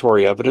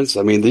exculpatory evidence?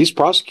 I mean, these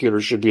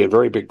prosecutors should be in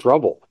very big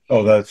trouble.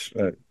 Oh, that's,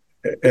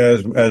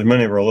 as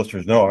many of our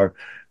listeners know,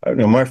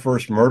 my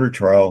first murder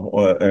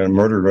trial and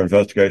murder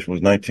investigation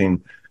was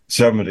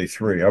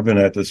 1973. I've been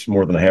at this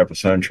more than half a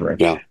century.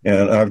 Yeah.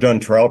 And I've done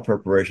trial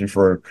preparation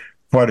for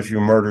quite a few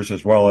murders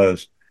as well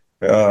as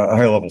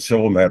high-level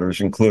civil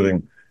matters,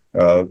 including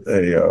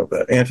a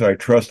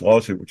antitrust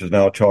lawsuit, which is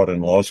now taught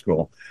in law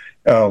school.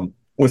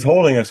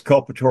 Withholding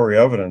exculpatory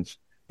evidence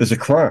is a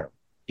crime.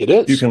 It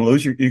is. You can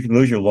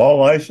lose your law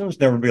license,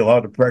 never be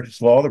allowed to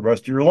practice law the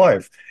rest of your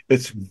life.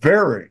 It's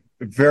very,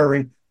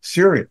 very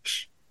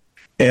serious.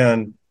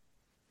 And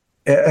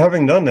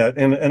having done that,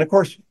 and of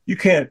course you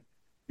can't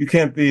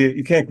finish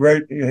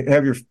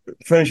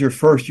your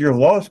first year of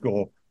law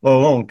school, let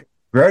alone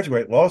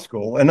graduate law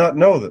school, and not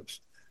know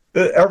this.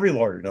 Every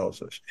lawyer knows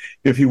this.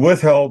 If you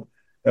withheld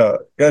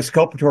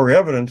exculpatory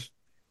evidence,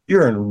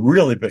 you're in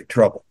really big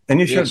trouble, and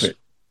you should be.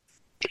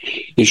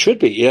 You should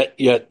be.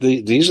 Yet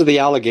these are the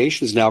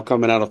allegations now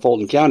coming out of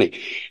Fulton County.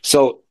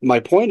 So my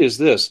point is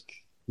this: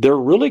 they're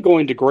really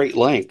going to great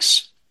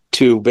lengths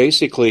to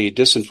basically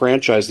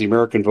disenfranchise the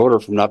American voter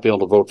from not being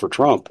able to vote for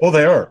Trump. Well,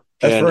 they are.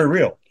 That's very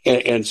real.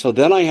 And so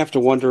then I have to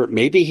wonder,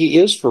 maybe he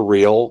is for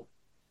real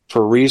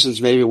for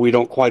reasons maybe we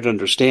don't quite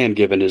understand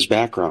given his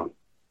background.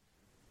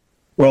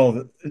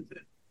 Well,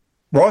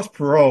 Ross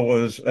Perot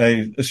was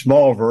a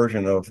small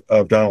version of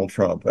Donald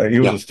Trump. He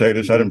was a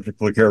statist. I didn't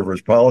particularly care for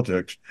his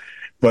politics,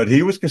 but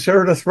he was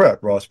considered a threat,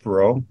 Ross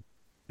Perot.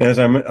 As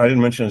I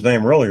didn't mention his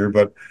name earlier,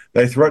 but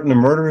they threatened to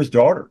murder his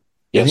daughter,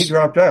 and he Yes.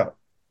 dropped out.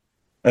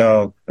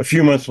 A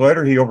few months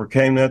later, he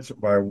overcame that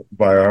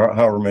by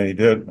however he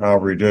did.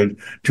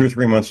 2 or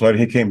 3 months later,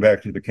 he came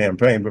back to the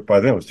campaign, but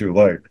by then it was too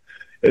late.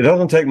 It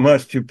doesn't take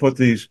much to put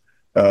these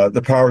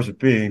the powers that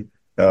be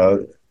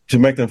to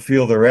make them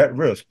feel they're at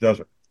risk, does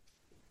it?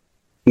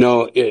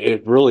 No,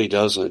 it really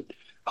doesn't.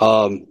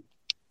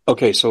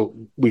 Okay, so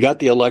we got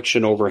the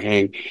election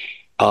overhang.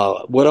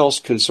 What else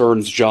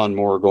concerns John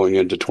Moore going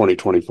into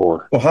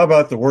 2024? Well, how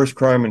about the worst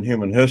crime in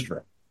human history?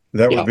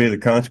 That Yeah. would be the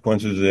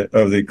consequences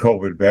of the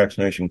COVID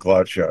vaccination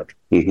cloud shot.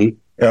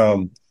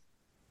 Mm-hmm.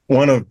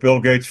 One of Bill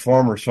Gates'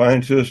 former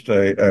scientists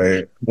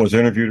was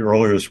interviewed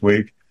earlier this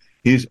week.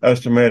 He's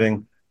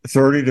estimating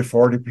 30 to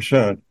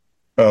 40%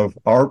 of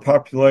our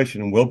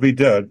population will be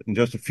dead in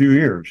just a few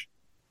years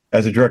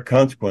as a direct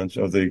consequence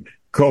of the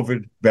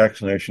COVID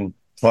vaccination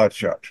clot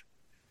shot.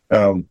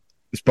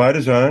 It's by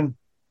design.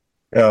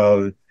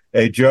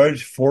 A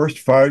judge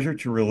forced Pfizer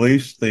to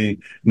release the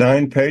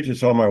 9 pages,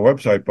 it's on my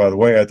website, by the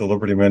way, at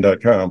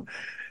thelibertyman.com,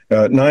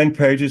 9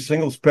 pages,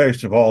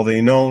 single-spaced of all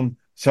the known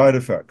side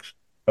effects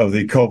of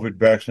the COVID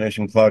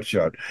vaccination cloud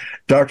shot.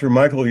 Dr.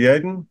 Michael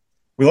Yaden,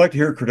 we like to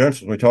hear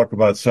credentials when we talk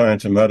about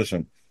science and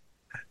medicine.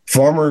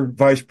 Former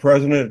vice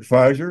president at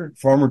Pfizer,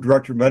 former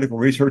director of medical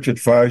research at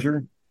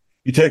Pfizer.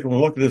 You take a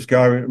look at this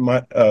guy,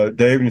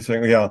 Dave, and you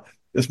think, yeah,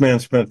 this man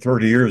spent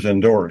 30 years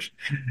indoors.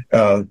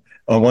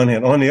 On one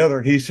hand. On the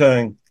other, he's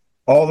saying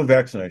all the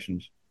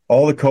vaccinations,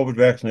 all the COVID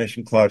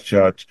vaccination clot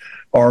shots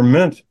are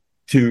meant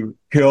to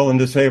kill and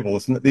disable.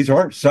 These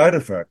aren't side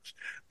effects.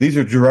 These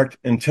are direct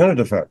intended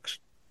effects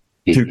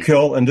to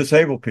kill and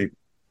disable people.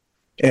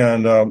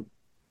 And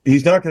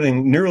he's not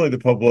getting nearly the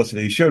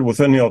publicity he should.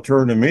 Within the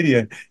alternative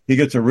media, he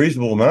gets a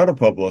reasonable amount of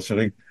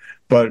publicity,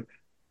 but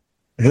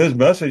his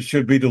message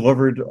should be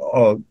delivered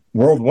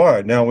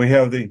worldwide. Now, we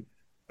have the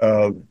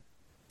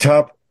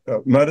top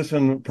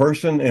medicine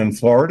person in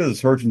Florida, the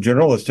Surgeon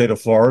General of the state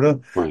of Florida,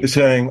 Right. is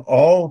saying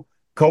all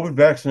COVID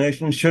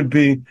vaccinations should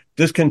be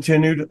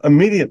discontinued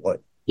immediately.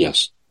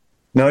 Yes.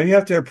 Now, you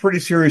have to have pretty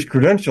serious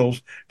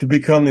credentials to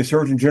become the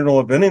Surgeon General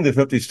of any of the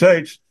 50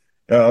 states,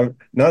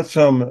 not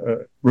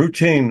some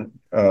routine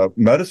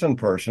medicine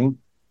person,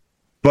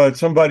 but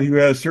somebody who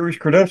has serious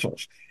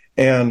credentials.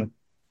 And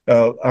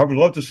I would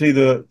love to see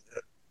the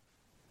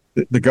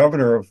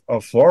governor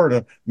of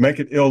Florida make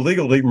it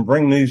illegal to even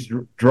bring these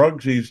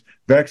drugs, these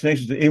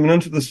vaccinations, even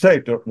into the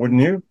state,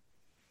 wouldn't you?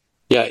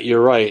 Yeah,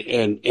 you're right.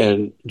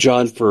 And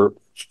John, for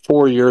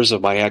 4 years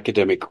of my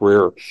academic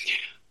career,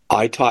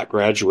 I taught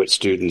graduate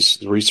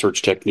students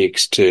research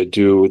techniques to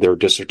do their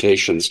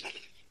dissertations,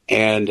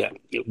 and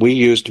we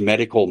used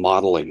medical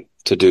modeling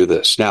to do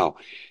this. Now,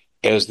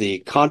 as the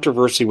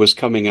controversy was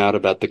coming out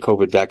about the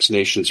COVID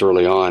vaccinations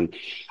early on,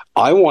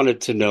 I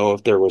wanted to know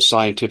if there was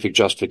scientific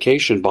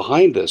justification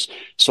behind this.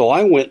 So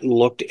I went and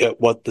looked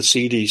at what the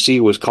CDC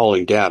was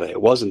calling data.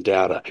 It wasn't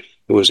data.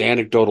 It was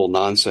anecdotal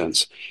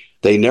nonsense.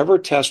 They never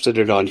tested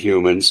it on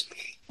humans.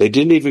 They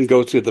didn't even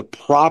go through the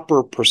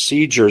proper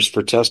procedures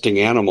for testing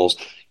animals.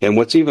 And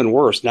what's even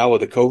worse, now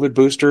with the COVID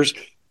boosters,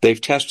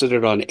 they've tested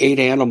it on 8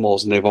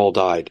 animals and they've all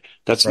died.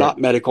 That's Right. not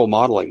medical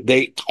modeling.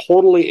 They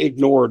totally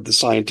ignored the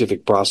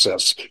scientific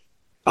process.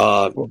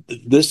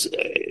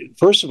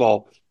 First of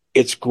all,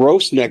 it's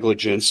gross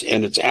negligence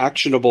and it's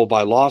actionable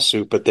by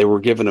lawsuit, but they were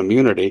given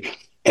immunity.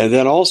 And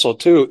then also,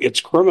 too, it's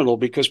criminal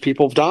because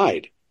people have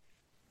died.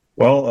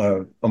 Well,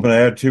 I'm going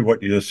to add to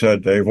what you just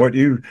said, Dave. What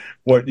you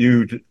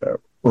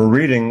were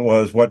reading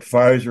was what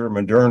Pfizer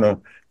and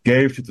Moderna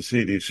gave to the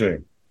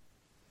CDC.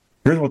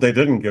 Here's what they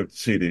didn't give to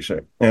the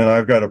CDC. And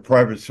I've got a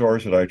private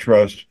source that I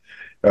trust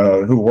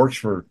who works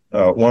for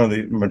one of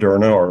the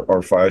Moderna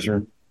or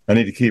Pfizer. I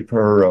need to keep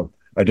her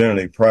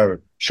identity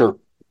private. Sure.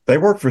 They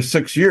worked for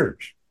 6 years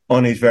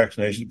on these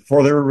vaccinations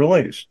before they were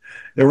released.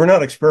 They were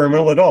not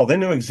experimental at all. They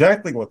knew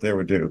exactly what they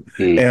would do.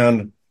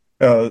 And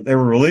they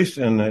were released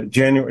in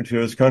January to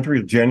this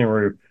country,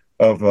 January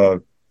of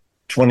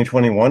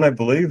 2021, I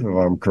believe, if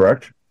I'm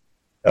correct,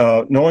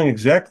 knowing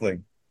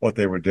exactly what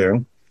they would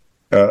do.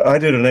 I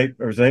did an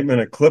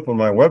 8-minute clip on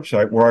my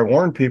website where I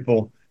warned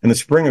people in the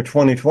spring of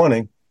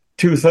 2020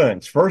 2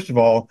 things. First of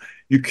all,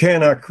 you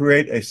cannot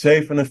create a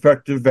safe and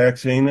effective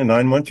vaccine in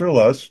 9 months or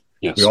less.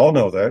 Yes. We all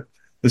know that.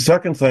 The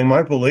second thing,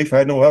 my belief, I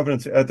had no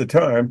evidence at the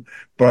time,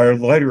 but I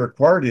later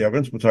acquired the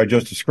evidence, which I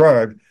just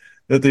described,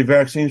 that the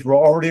vaccines were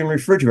already in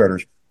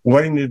refrigerators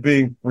waiting to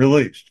be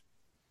released.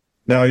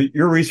 Now,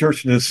 your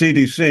research in the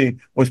CDC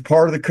was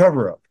part of the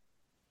cover-up.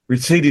 The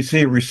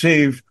CDC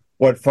received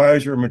what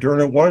Pfizer and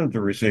Moderna wanted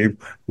to receive,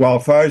 while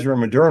Pfizer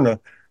and Moderna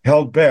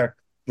held back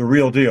the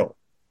real deal,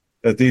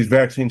 that these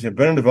vaccines have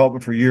been in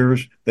development for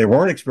years, they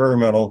weren't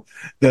experimental,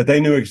 that they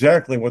knew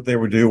exactly what they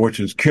would do,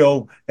 which is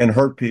kill and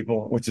hurt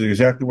people, which is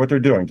exactly what they're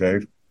doing,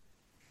 Dave.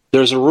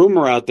 There's a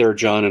rumor out there,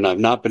 John, and I've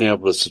not been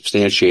able to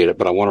substantiate it,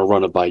 but I want to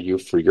run it by you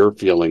for your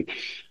feeling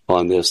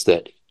on this,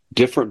 that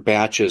different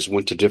batches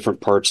went to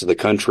different parts of the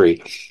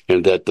country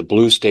and that the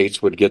blue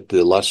states would get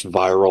the less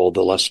viral,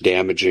 the less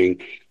damaging,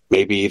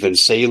 maybe even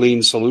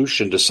saline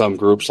solution to some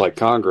groups like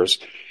Congress.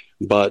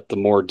 but the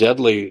more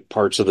deadly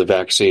parts of the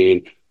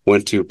vaccine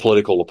went to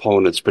political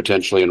opponents,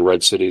 potentially in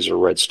red cities or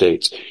red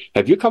states.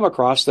 Have you come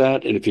across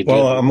that? And if you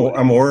Well, did,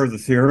 I'm aware of the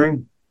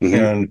theory,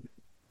 and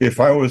if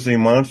I was the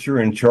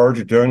monster in charge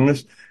of doing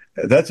this,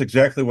 that's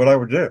exactly what I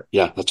would do.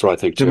 Yeah, that's what I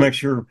think To too. make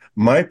sure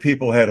my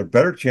people had a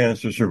better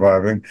chance of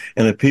surviving,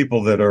 and the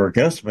people that are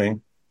against me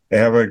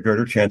have a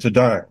greater chance of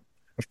dying.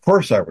 Of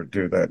course, I would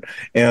do that,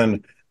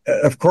 and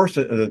of course,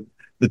 the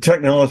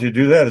technology to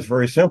do that is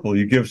very simple.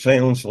 You give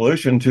saline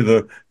solution to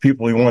the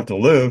people you want to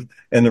live,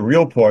 and the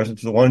real poison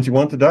to the ones you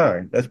want to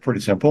die. That's pretty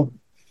simple.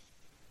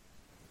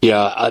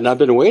 Yeah, and I've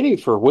been waiting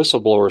for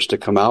whistleblowers to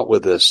come out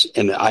with this,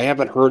 and I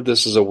haven't heard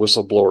this as a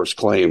whistleblower's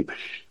claim.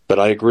 But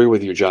I agree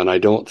with you, John. I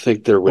don't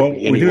think there would Well, be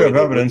we any do way have they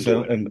wouldn't evidence,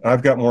 do it. and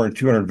I've got more than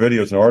 200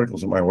 videos and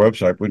articles on my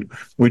website.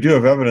 We do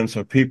have evidence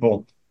of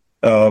people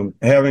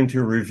having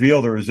to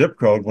reveal their zip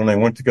code when they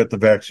went to get the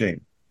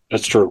vaccine.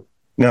 That's true.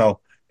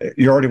 Now,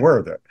 you're already aware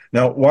of that.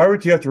 Now, why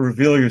would you have to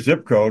reveal your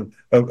zip code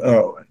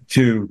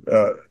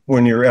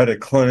when you're at a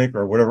clinic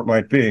or whatever it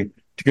might be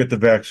to get the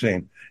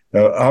vaccine?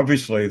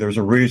 Obviously, there's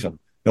a reason.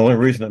 The only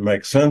reason it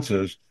makes sense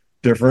is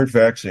different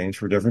vaccines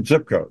for different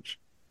zip codes.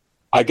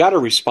 I got a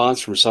response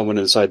from someone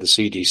inside the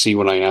CDC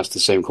when I asked the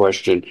same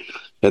question,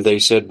 and they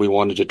said we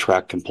wanted to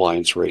track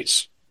compliance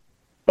rates.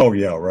 Oh,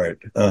 yeah, right.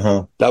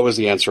 Uh-huh. That was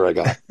the answer I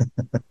got.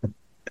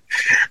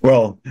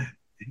 Well,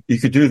 you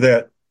could do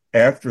that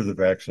after the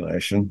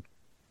vaccination,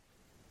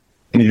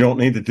 and you don't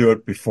need to do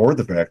it before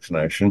the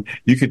vaccination.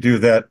 You could do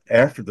that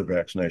after the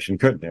vaccination,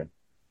 couldn't you?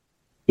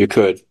 You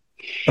could.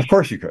 Of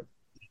course you could.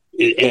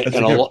 And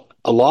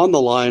along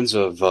the lines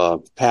of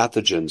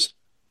pathogens,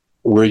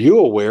 were you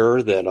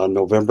aware that on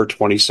November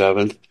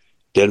 27th,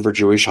 Denver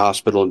Jewish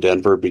Hospital in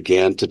Denver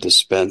began to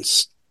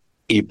dispense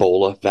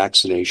Ebola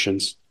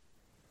vaccinations?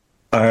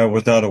 I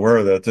was not aware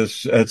of that.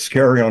 It's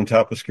scary on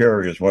top of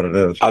scary is what it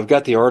is. I've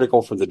got the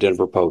article from the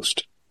Denver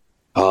Post,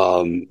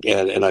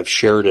 and I've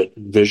shared it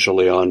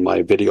visually on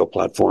my video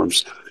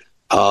platforms.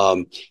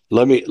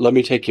 Let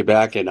me take you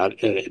back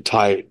and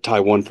tie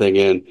one thing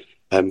in,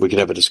 and we can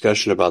have a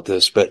discussion about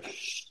this. But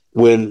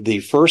when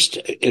the first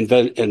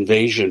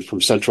invasion from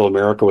Central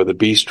America with the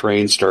beast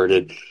strain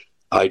started,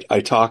 I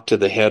talked to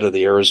the head of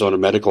the Arizona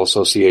Medical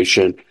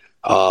Association,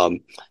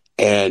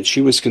 and she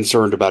was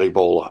concerned about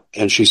Ebola.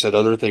 And she said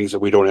other things that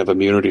we don't have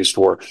immunities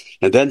for.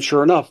 And then,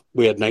 sure enough,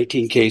 we had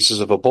 19 cases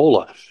of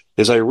Ebola.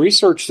 As I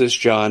researched this,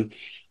 John,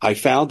 I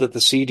found that the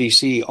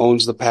CDC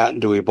owns the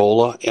patent to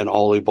Ebola and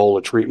all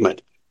Ebola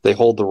treatment. They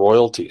hold the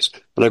royalties.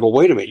 And I go,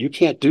 wait a minute, you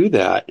can't do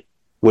that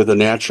with a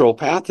natural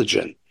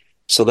pathogen.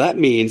 So that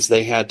means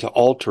they had to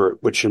alter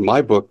it, which in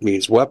my book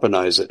means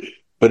weaponize it.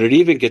 But it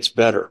even gets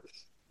better.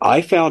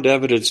 I found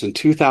evidence in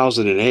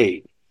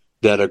 2008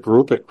 that a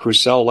group at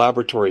Crucell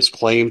Laboratories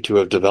claimed to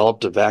have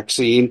developed a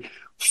vaccine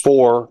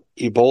for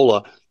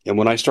Ebola. And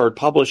when I started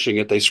publishing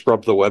it, they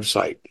scrubbed the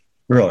website.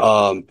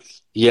 Really?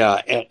 Yeah.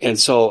 And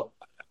so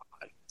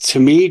to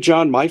me,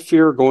 John, my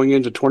fear going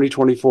into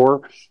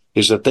 2024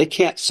 is that they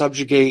can't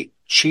subjugate,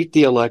 cheat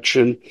the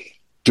election,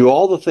 do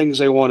all the things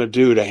they want to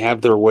do to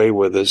have their way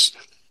with us.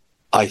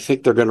 I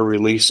think they're going to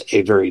release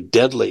a very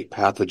deadly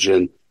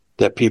pathogen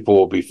that people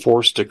will be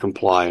forced to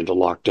comply and to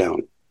lock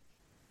down.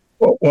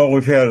 Well,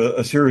 we've had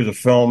a series of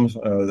films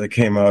that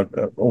came out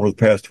over the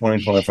past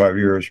 20, 25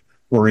 years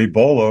where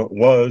Ebola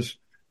was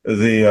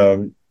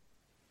the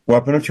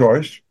weapon of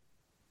choice,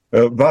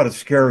 about as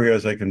scary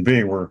as they can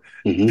be, where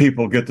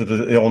people get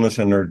the illness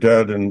and they're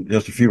dead in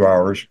just a few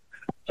hours.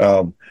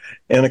 And,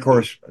 of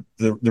course,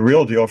 the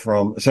real deal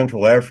from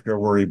Central Africa,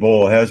 where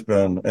Ebola has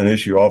been an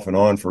issue off and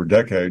on for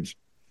decades,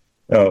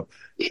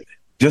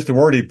 just the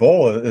word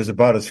Ebola is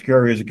about as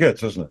scary as it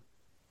gets, isn't it?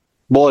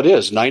 Well, it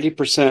is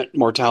 90%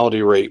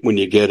 mortality rate when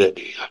you get it.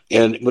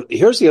 But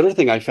here's the other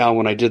thing I found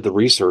when I did the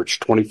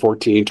research,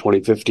 2014,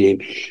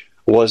 2015,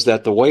 was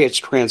that the way it's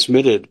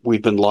transmitted,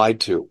 we've been lied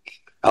to.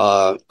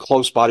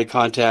 Close body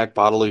contact,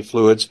 bodily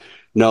fluids.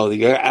 No,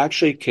 they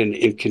actually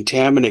can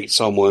contaminate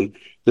someone.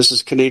 This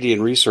is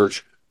Canadian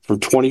research from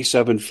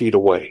 27 feet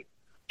away.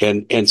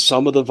 And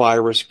some of the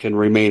virus can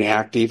remain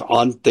active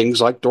on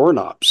things like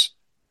doorknobs.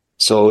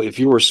 So if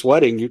you were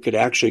sweating, you could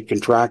actually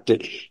contract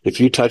it if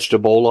you touched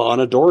Ebola on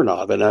a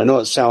doorknob. And I know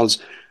it sounds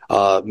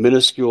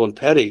minuscule and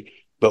petty,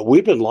 but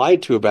we've been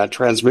lied to about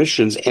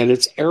transmissions, and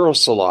it's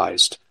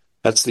aerosolized.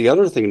 That's the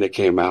other thing that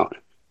came out.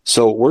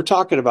 So we're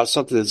talking about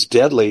something that's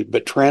deadly,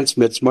 but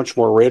transmits much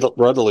more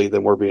readily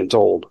than we're being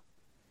told.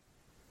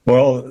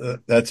 Well,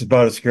 that's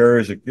about as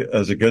scary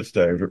as it gets,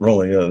 Dave. It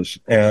really is.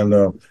 And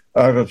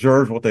I've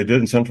observed what they did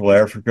in Central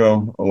Africa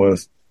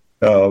with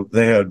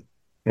they had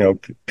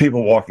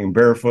people walking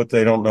barefoot.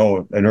 They don't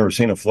know. They've never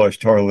seen a flush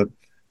toilet.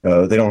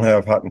 They don't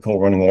have hot and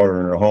cold running water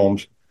in their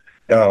homes.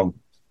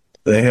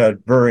 They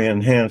had very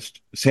enhanced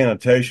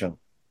sanitation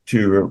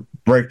to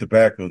break the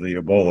back of the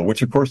Ebola,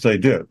 which of course they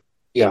did.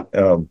 Yeah.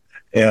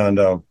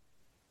 And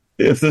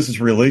if this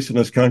is released in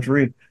this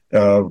country,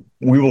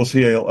 we will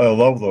see a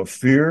level of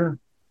fear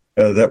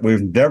that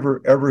we've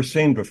never ever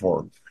seen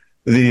before.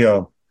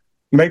 The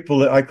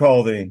I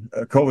call the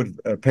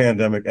COVID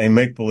pandemic a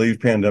make-believe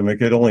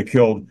pandemic. It only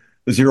killed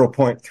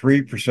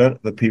 0.3%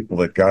 of the people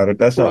that got it.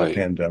 That's not a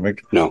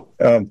pandemic. No.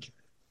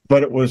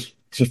 But it was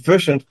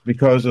sufficient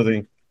because of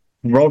the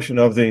promotion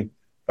of the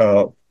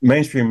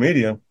mainstream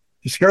media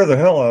to scare the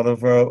hell out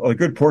of a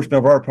good portion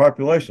of our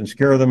population,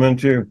 scare them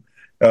into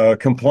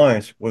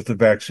compliance with the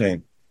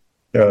vaccine.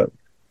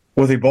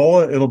 With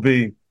Ebola, it'll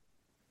be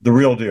the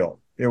real deal.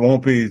 It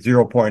won't be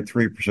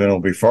 0.3%. It'll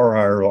be far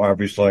higher,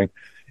 obviously.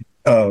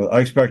 I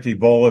expect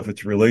Ebola, if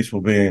it's released,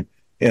 will be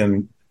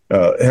in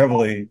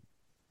heavily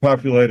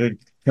populated,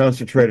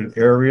 concentrated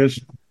areas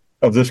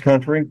of this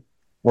country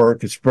where it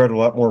could spread a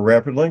lot more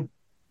rapidly.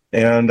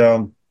 And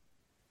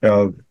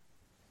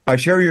I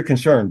share your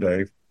concern,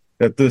 Dave,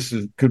 that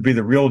could be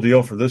the real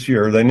deal for this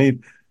year. They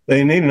need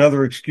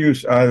another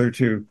excuse either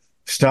to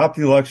stop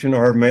the election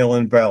or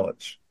mail-in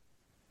ballots,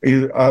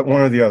 either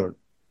one or the other.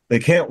 They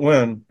can't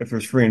win if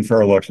there's free and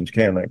fair elections,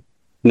 can they?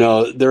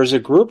 No, there's a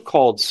group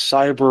called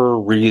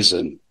Cyber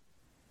Reason,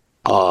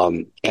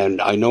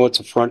 and I know it's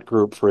a front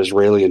group for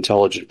Israeli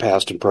intelligence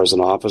past and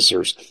present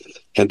officers,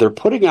 and they're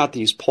putting out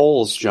these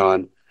polls,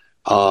 John,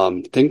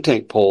 think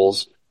tank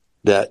polls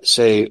that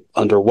say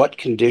under what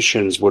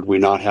conditions would we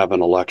not have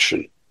an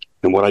election,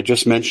 and what I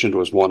just mentioned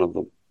was one of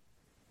them.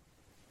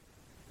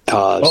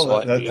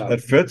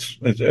 That fits.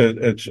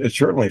 It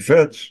certainly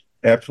fits.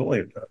 Absolutely,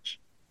 it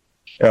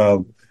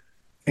does.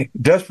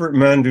 Desperate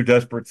men do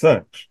desperate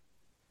things.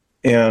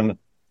 And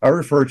I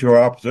refer to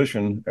our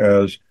opposition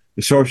as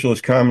the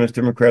socialist, communist,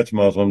 Democrats,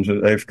 Muslims.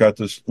 They've got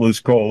this loose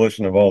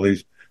coalition of all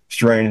these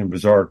strange and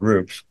bizarre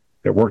groups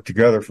that work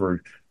together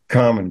for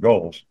common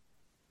goals.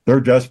 They're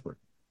desperate.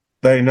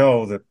 They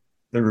know that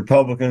the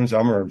Republicans,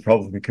 I'm a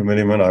Republican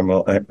committeeman. I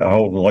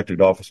hold an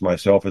elected office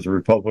myself as a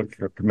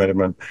Republican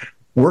committeeman.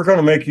 We're going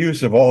to make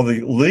use of all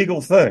the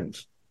legal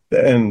things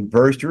in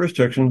various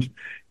jurisdictions.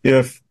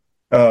 If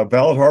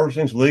ballot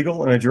harvesting is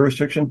legal in a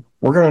jurisdiction,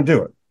 we're going to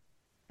do it.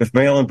 If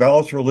mail-in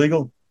ballots are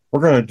illegal, we're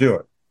going to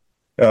do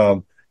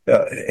it.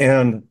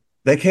 And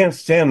they can't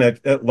stand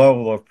that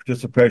level of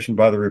participation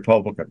by the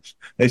Republicans.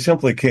 They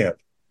simply can't.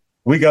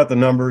 We got the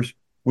numbers,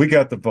 we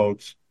got the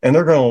votes, and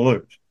they're going to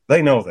lose.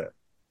 They know that.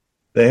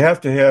 They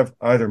have to have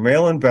either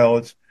mail-in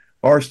ballots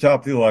or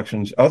stop the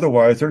elections.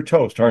 Otherwise, they're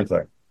toast, aren't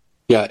they?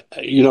 Yeah.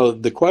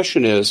 The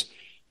question is,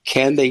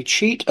 can they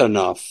cheat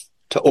enough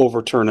to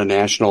overturn a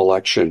national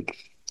election?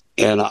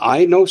 And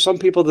I know some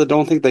people that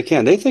don't think they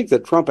can. They think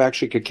that Trump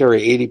actually could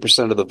carry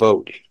 80% of the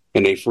vote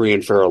in a free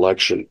and fair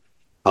election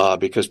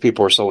because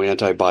people are so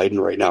anti-Biden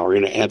right now or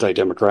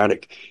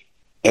anti-democratic.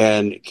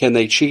 And can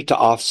they cheat to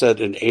offset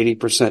an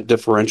 80%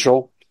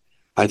 differential?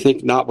 I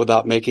think not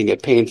without making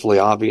it painfully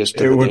obvious to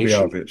the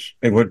nation.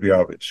 It would be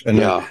obvious. And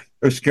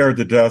they're scared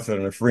to death that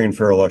in a free and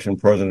fair election,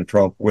 President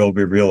Trump will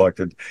be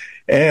reelected.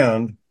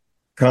 And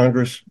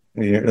Congress,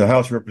 the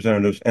House of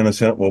Representatives and the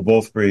Senate will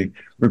both be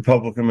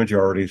Republican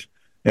majorities.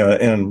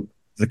 And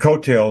the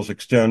coattails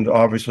extend,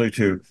 obviously,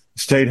 to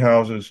state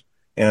houses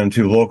and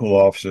to local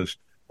offices,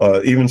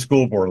 even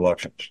school board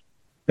elections.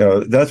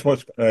 That's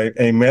what's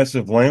a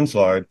massive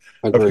landslide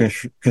of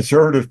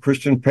conservative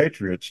Christian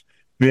patriots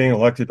being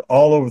elected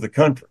all over the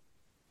country,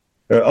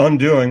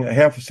 undoing a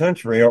half a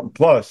century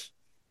plus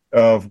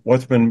of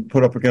what's been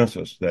put up against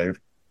us, Dave.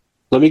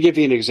 Let me give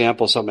you an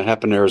example of something that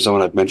happened in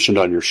Arizona I've mentioned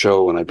on your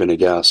show when I've been a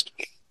guest,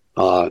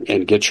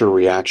 and get your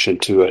reaction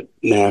to it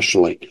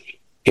nationally.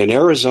 In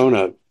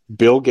Arizona,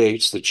 Bill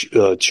Gates,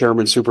 the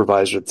chairman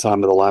supervisor at the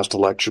time of the last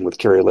election with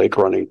Kari Lake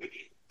running,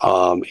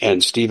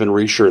 and Stephen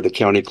Riescher, the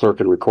county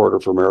clerk and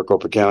recorder for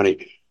Maricopa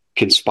County,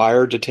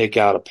 conspired to take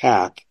out a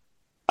PAC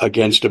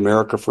against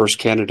America First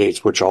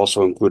candidates, which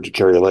also included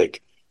Kari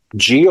Lake.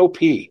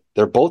 GOP,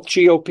 they're both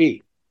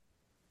GOP,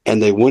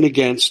 and they went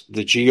against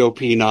the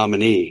GOP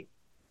nominee,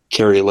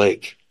 Kari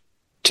Lake,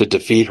 to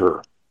defeat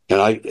her. And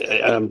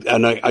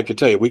I could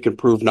tell you, we can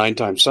prove 9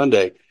 times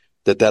Sunday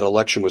that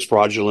election was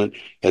fraudulent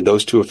and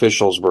those two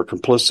officials were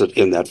complicit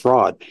in that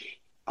fraud.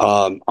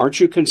 Aren't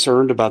you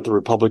concerned about the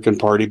Republican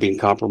Party being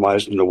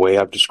compromised in the way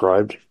I've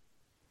described?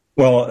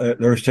 Well,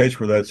 there are states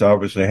where that's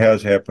obviously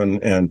has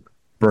happened and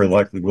very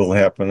likely will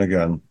happen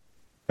again.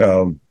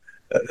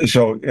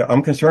 So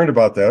I'm concerned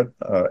about that.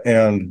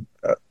 And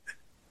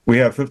we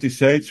have 50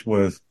 states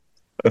with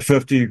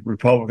 50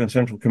 Republican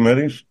Central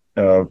Committees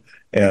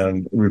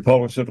and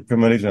Republican Central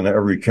Committees in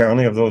every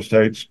county of those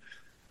states.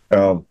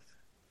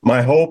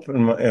 My hope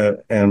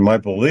and my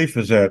belief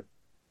is that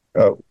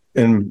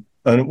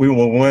we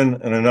will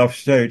win in enough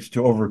states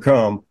to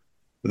overcome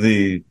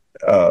the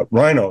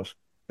rhinos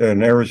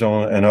in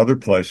Arizona and other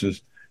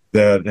places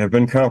that have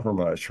been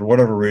compromised for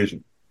whatever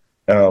reason.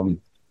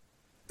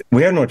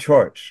 We have no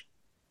choice.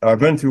 I've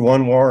been through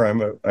one war.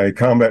 I'm a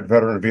combat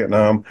veteran of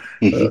Vietnam.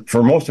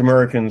 For most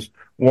Americans,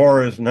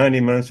 war is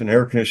 90 minutes in an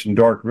air-conditioned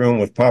dark room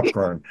with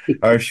popcorn.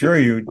 I assure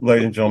you,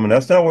 ladies and gentlemen,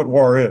 that's not what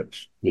war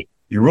is.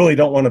 You really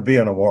don't want to be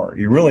in a war.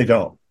 You really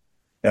don't.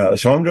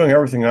 So I'm doing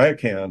everything I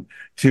can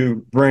to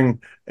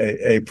bring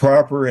a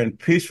proper and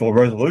peaceful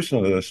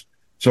resolution to this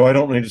so I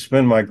don't need to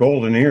spend my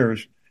golden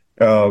years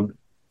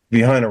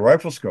behind a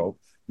rifle scope.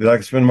 that I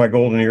can spend my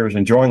golden years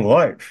enjoying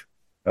life.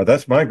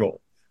 That's my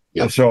goal.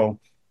 Yeah. So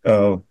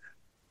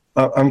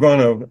I'm going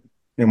to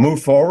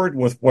move forward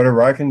with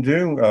whatever I can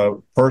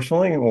do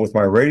personally with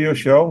my radio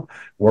show,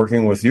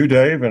 working with you,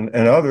 Dave, and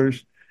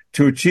others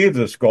to achieve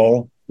this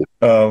goal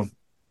of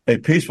a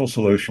peaceful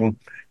solution.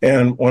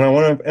 And what I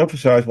want to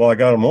emphasize while I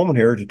got a moment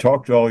here to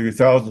talk to all you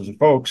thousands of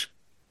folks,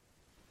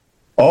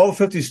 all the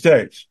 50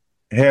 states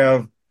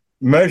have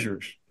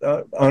measures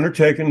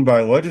undertaken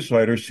by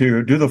legislators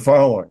to do the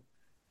following.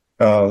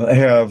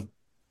 Have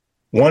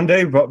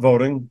one-day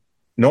voting,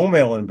 no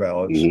mail-in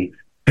ballots,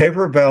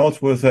 paper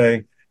ballots with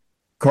a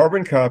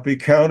carbon copy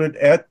counted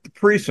at the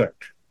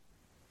precinct.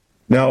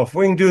 Now, if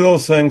we can do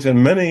those things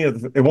in many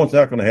of the, it's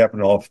not going to happen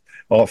in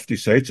all 50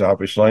 states,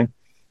 obviously,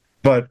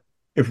 but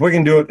if we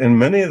can do it in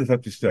many of the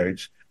 50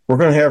 states, we're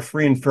going to have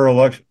free and fair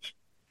elections.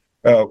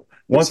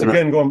 Once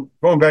again,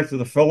 going back to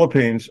the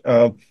Philippines,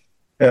 I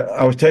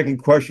was taking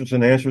questions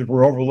and answers.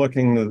 We're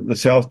overlooking the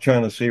South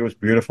China Sea. It was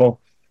beautiful.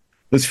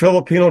 This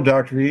Filipino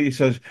doctor, he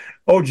says,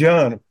 "Oh,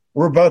 John,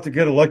 we're about to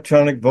get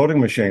electronic voting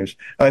machines."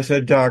 I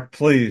said, "Doc,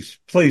 please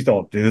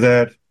don't do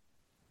that.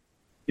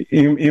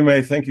 You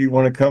may think you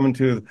want to come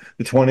into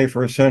the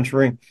 21st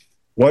century.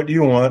 What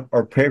you want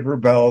are paper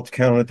ballots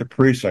counted at the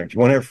precinct. You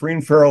want to have free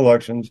and fair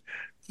elections.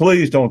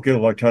 Please don't get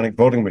electronic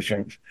voting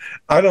machines."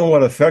 I don't know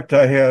what effect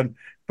I had,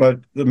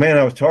 but the man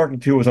I was talking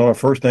to was on a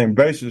first-name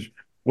basis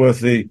with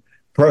the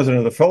president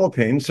of the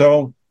Philippines,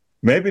 so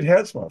maybe it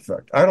had some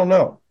effect. I don't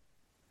know.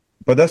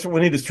 But that's what we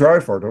need to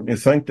strive for, don't you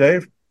think,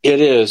 Dave? It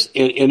is.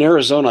 In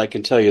Arizona, I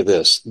can tell you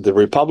this. The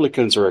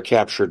Republicans are a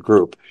captured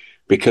group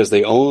because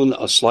they own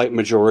a slight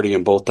majority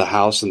in both the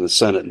House and the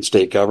Senate and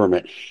state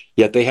government,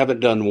 yet they haven't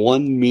done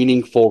one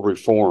meaningful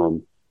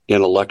reform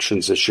in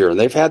elections this year. And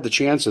they've had the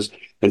chances.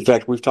 In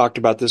fact, we've talked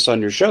about this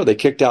on your show. They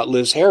kicked out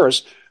Liz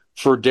Harris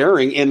for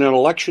daring in an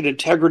election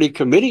integrity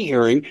committee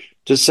hearing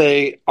to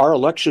say our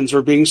elections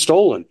are being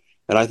stolen.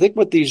 And I think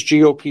what these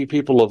GOP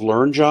people have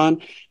learned,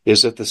 John,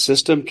 is that the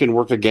system can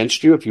work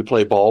against you if you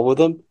play ball with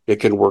them.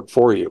 It can work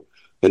for you.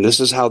 And this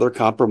is how they're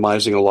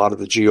compromising a lot of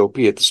the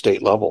GOP at the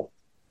state level.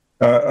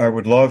 I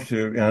would love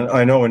to. And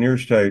I know in your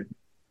state,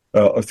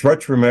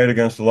 threats were made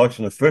against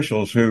election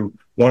officials who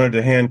wanted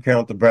to hand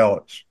count the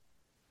ballots.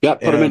 Yeah,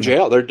 put them in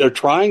jail. They're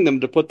trying them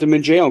to put them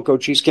in jail in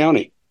Cochise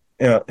County.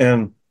 Yeah,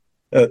 and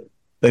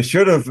they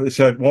should have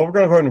said, well, we're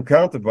going to go ahead and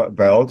count the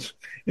ballots.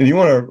 And you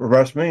want to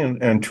arrest me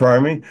and try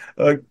me?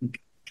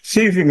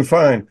 See if you can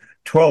find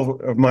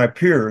 12 of my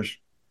peers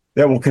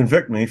that will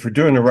convict me for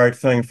doing the right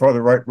thing for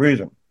the right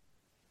reason.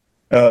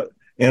 And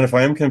if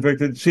I am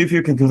convicted, see if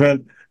you can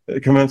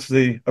convince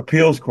the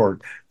appeals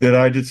court that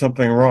I did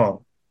something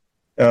wrong.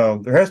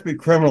 There has to be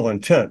criminal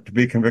intent to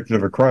be convicted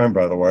of a crime,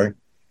 by the way.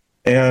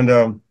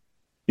 And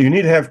you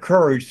need to have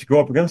courage to go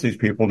up against these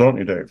people, don't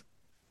you, Dave?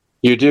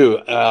 You do.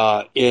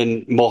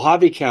 In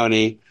Mojave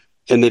County,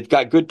 and they've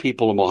got good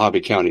people in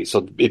Mojave County.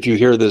 So if you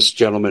hear this,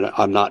 gentlemen,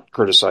 I'm not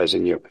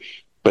criticizing you.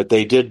 But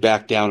they did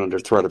back down under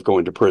threat of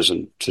going to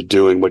prison to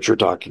doing what you're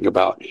talking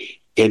about.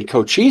 In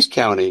Cochise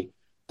County,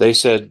 they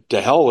said,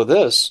 to hell with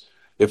this.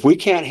 If we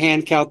can't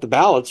hand count the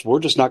ballots, we're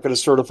just not going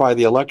to certify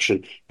the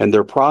election. And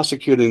they're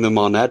prosecuting them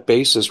on that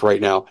basis right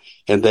now.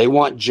 And they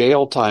want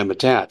jail time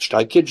attached.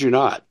 I kid you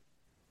not.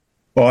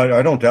 Well,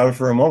 I don't doubt it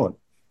for a moment.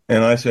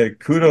 And I say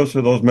kudos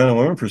to those men and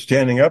women for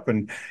standing up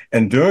and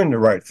doing the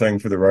right thing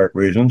for the right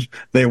reasons.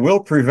 They will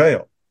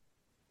prevail.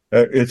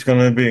 It's going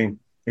to be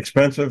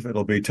expensive.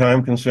 It'll be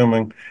time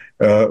consuming.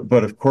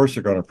 But of course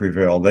they're going to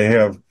prevail. They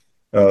have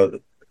 3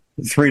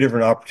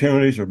 different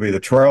opportunities. It'll be the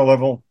trial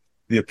level,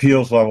 the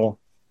appeals level,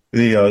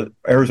 the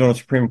Arizona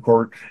Supreme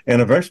Court,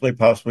 and eventually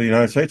possibly the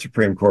United States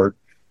Supreme Court,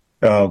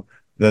 that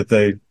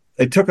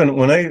they took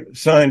when they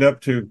signed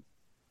up to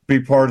be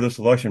part of this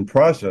election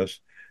process.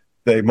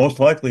 They most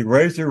likely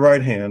raised their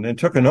right hand and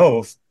took an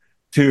oath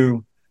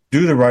to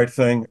do the right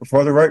thing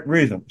for the right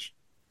reasons.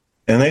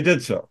 And they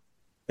did so.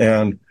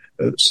 And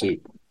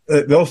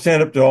they'll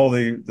stand up to all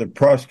the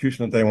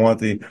prosecution that they want.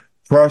 The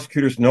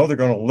prosecutors know they're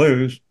going to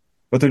lose,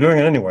 but they're doing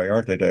it anyway,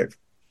 aren't they, Dave?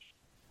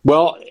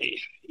 Well,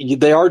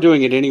 they are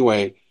doing it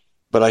anyway,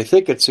 but I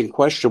think it's in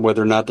question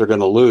whether or not they're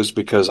going to lose,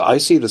 because I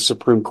see the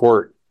Supreme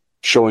Court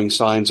showing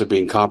signs of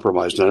being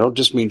compromised. And I don't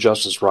just mean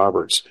Justice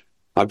Roberts.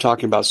 I'm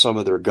talking about some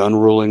of their gun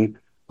ruling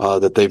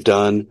that they've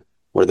done,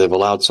 where they've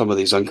allowed some of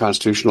these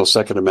unconstitutional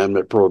Second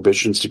Amendment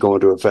prohibitions to go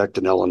into effect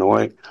in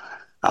Illinois.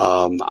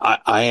 I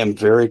am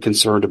very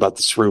concerned about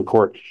the Supreme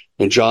Court.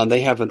 And, John,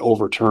 they haven't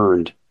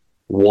overturned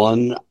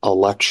one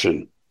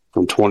election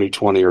from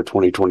 2020 or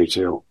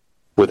 2022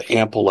 with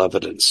ample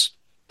evidence.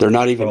 They're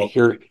not even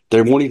here.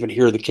 They won't even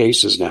hear the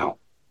cases now.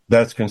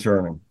 That's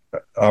concerning.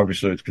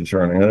 Obviously, it's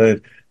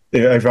concerning.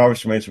 They've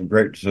obviously made some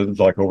great decisions,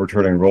 like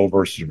overturning Roe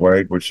versus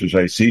Wade, which is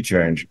a sea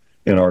change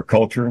in our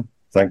culture.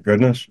 Thank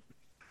goodness.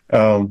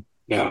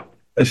 Yeah.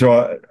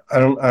 So I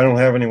don't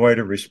have any way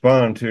to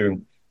respond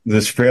to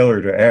this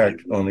failure to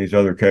act on these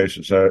other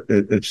cases. I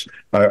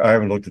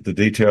haven't looked at the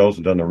details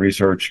and done the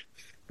research.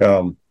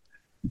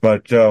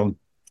 But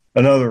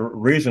another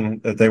reason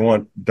that they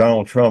want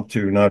Donald Trump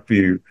to not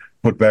be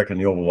put back in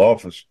the Oval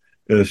Office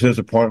is his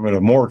appointment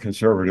of more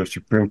conservative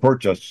Supreme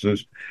Court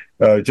justices.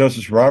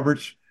 Justice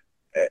Roberts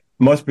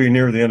must be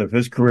near the end of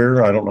his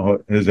career. I don't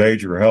know his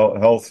age or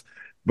health,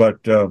 but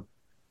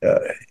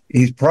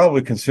he's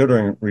probably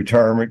considering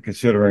retirement,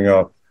 considering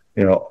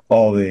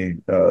all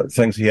the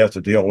things he has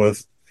to deal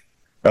with.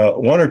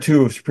 One or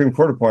two Supreme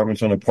Court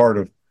appointments on the part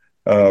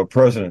of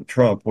President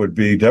Trump would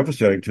be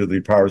devastating to the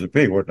powers that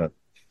be, wouldn't it?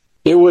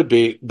 It would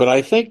be, but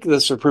I think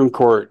the Supreme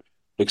Court,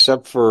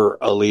 except for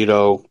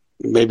Alito,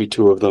 maybe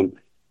two of them,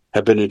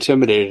 have been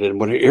intimidated.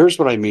 And here's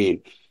what I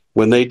mean.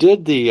 When they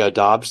did the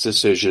Dobbs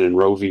decision in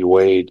Roe v.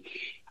 Wade,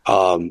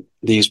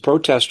 these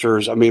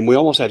protesters, I mean, we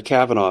almost had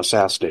Kavanaugh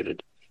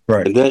assassinated.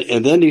 Right.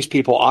 And then these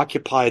people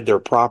occupied their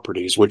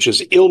properties, which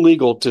is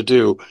illegal to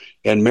do.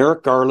 And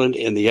Merrick Garland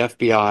and the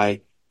FBI,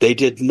 they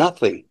did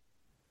nothing.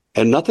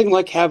 And nothing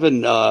like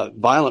having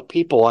violent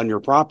people on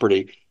your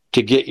property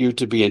to get you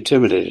to be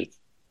intimidated.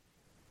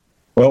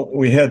 Well,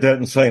 we had that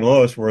in St.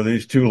 Louis, where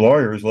these two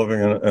lawyers living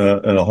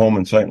in a home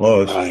in St.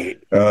 Louis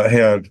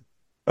had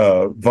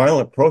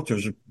violent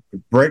protesters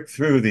break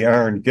through the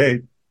iron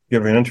gate,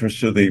 giving entrance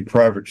to the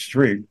private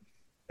street,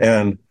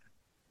 and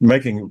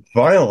making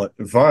vile.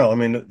 I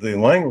mean, the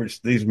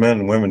language these men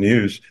and women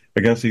used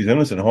against these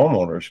innocent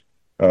homeowners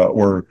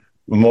were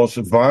the most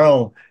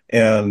vile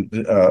and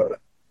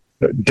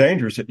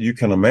dangerous that you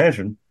can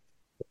imagine.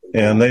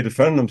 And they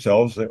defended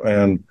themselves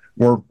and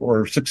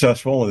were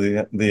successful.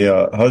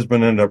 The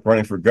husband ended up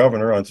running for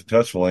governor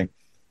unsuccessfully.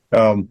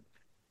 So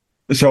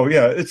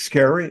yeah, it's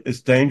scary,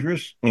 it's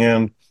dangerous,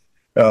 and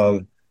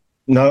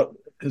now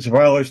it's a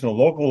violation of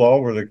local law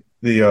where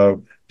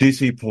the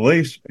D.C.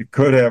 police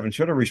could have and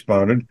should have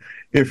responded.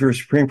 If you're a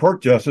Supreme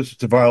Court justice,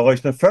 it's a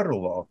violation of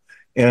federal law,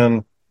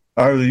 and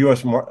either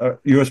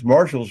the U.S.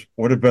 Marshals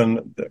would have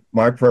been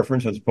my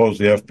preference as opposed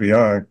to the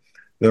FBI.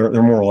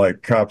 They're more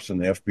like cops than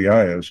the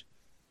FBI is.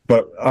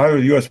 But either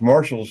the U.S.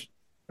 Marshals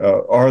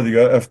or the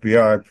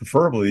FBI,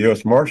 preferably the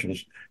U.S.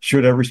 Marshals,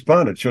 should have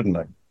responded, shouldn't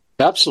they?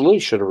 Absolutely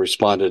should have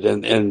responded,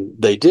 and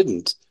they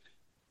didn't.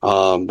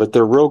 But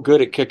they're real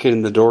good at kicking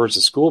in the doors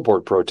of school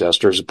board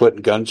protesters and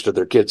putting guns to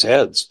their kids'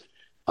 heads.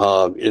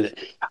 I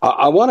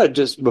want to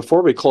just,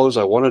 before we close,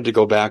 I wanted to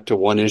go back to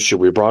one issue.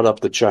 We brought up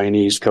the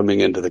Chinese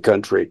coming into the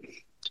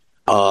country.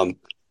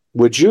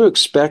 Would you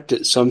expect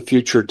at some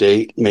future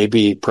date,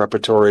 maybe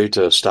preparatory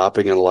to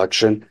stopping an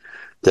election,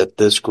 that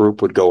this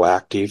group would go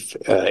active,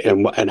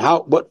 and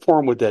what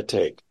form would that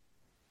take?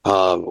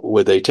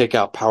 Would they take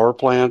out power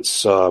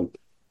plants? Well,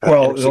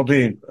 they'll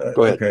be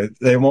okay.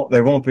 They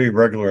won't be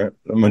regular.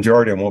 The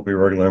majority of them won't be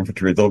regular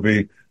infantry. They'll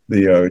be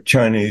the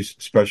Chinese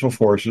special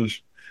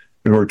forces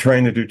who are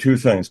trained to do two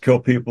things: kill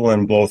people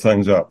and blow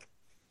things up.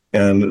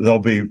 And they'll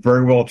be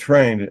very well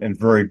trained and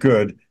very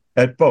good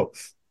at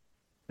both.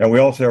 And we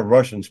also have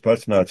Russian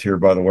Spetsnaz here,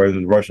 by the way,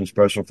 the Russian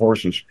special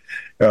forces.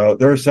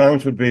 Their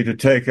assignments would be to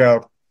take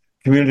out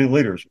community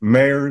leaders,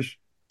 mayors,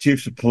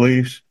 chiefs of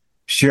police,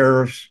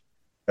 sheriffs,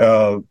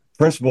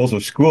 principals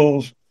of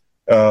schools,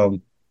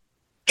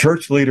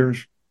 church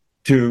leaders,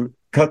 to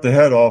cut the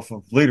head off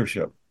of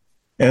leadership.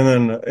 And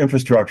then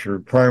infrastructure,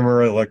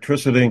 primary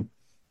electricity.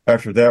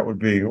 After that would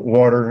be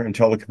water and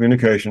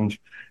telecommunications,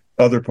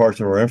 other parts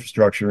of our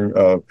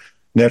infrastructure,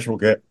 natural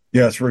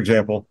gas, for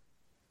example.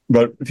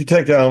 But if you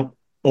take down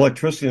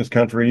electricity in this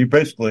country, you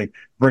basically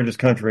bring this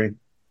country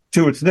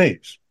to its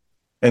knees.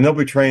 And they'll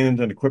be trained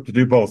and equipped to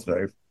do both,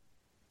 Dave.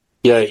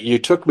 Yeah, you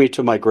took me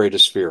to my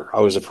greatest fear. I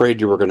was afraid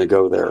you were going to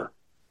go there.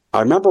 I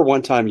remember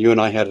one time you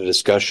and I had a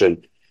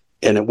discussion,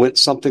 and it went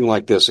something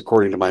like this,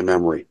 according to my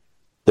memory,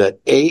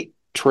 that 8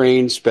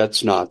 trained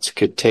Spetsnaz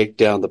could take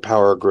down the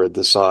power grid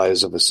the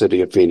size of the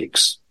city of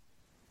Phoenix.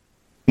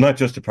 Not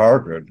just the power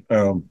grid.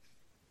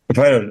 If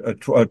I had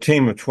a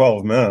team of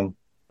 12 men,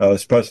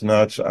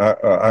 Spetsnaz,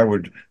 I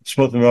would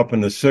split them up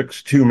into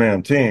 6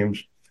 two-man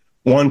teams.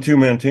 One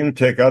two-man team to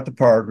take out the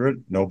power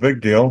grid, no big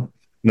deal.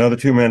 Another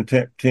two-man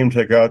team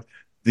take out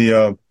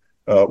the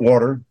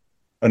water.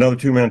 Another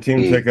two-man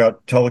team take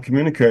out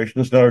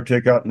telecommunications. Another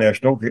take out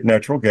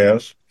natural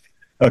gas.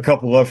 A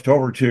couple left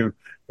over to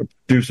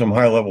do some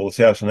high-level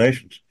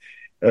assassinations.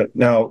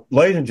 Now,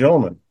 ladies and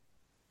gentlemen,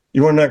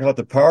 you want to knock out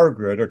the power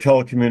grid or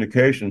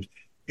telecommunications,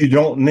 you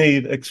don't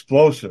need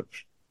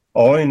explosives.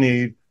 All you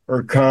need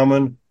are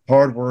common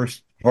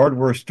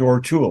hardware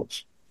store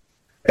tools,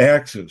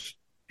 axes,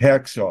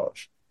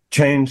 hacksaws,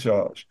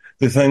 chainsaws,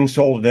 the things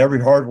sold in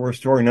every hardware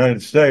store in the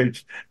United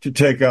States to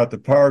take out the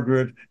power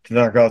grid, to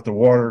knock out the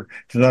water,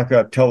 to knock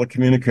out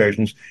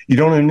telecommunications. You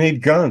don't even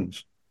need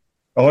guns.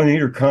 All you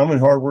need are common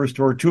hardware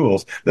store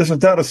tools. This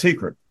is not a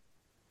secret.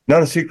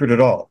 Not a secret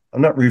at all.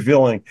 I'm not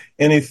revealing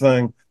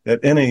anything that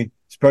any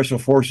special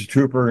forces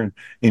trooper in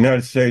the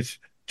United States,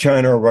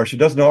 China, or Russia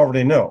doesn't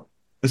already know.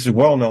 This is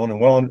well known and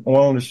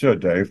well understood,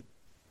 Dave.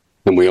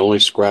 And we only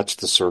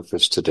scratched the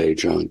surface today,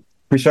 John.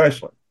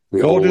 Precisely.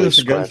 We'll do this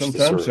again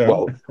sometime soon.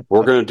 Well,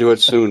 we're going to do it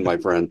soon, my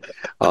friend.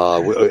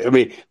 I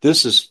mean,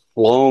 this has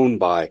flown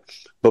by.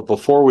 But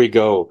before we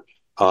go,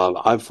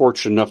 I'm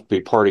fortunate enough to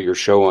be part of your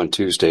show on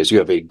Tuesdays. You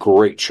have a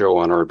great show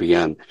on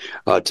RBN.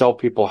 Tell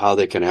people how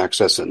they can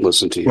access it and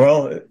listen to you.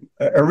 Well,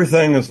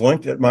 everything is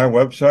linked at my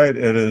website.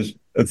 It is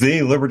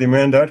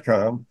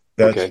thelibertyman.com.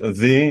 That's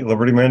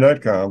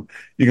thelibertyman.com.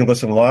 You can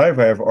listen live.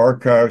 I have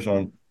archives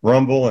on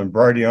Rumble and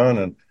Brighteon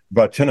and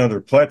about 10 other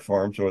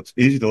platforms, so it's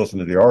easy to listen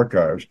to the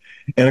archives.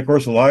 And, of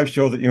course, the live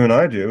show that you and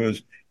I do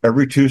is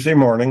every Tuesday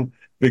morning,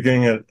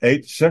 beginning at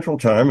 8 Central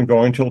Time and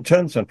going till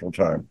 10 Central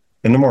Time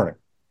in the morning.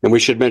 And we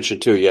should mention,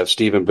 too, you have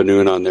Stephen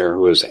Benoon on there,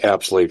 who is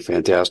absolutely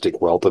fantastic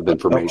wealth of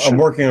information. I'm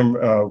working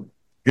on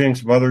getting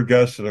some other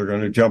guests that are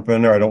going to jump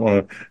in there. I don't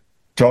want to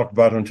talk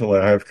about it until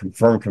I have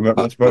confirmed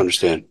commitments. I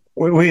understand.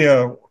 We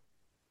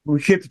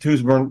keep the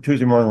Tuesday morning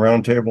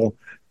roundtable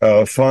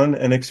fun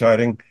and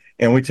exciting,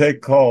 and we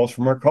take calls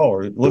from our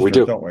callers,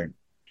 listeners, don't we?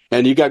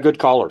 And you got good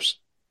callers.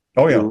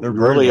 Oh, yeah.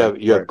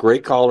 You have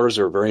great callers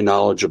who are very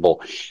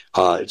knowledgeable.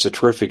 It's a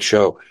terrific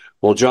show.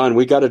 Well, John,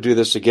 we got to do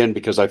this again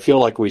because I feel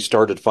like we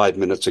started 5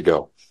 minutes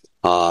ago.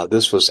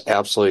 This was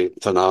absolutely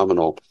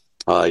phenomenal.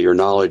 Your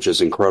knowledge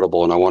is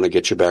incredible, and I want to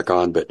get you back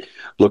on, but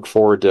look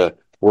forward to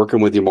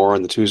working with you more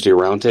on the Tuesday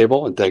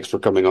Roundtable, and thanks for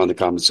coming on the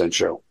Common Sense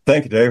Show.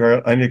 Thank you, Dave.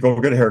 I need to go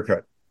get a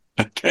haircut.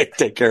 Okay,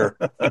 take care.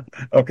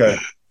 Okay.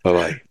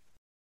 Bye-bye.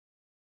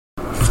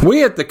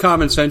 We at the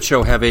Common Sense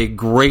Show have a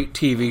great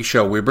TV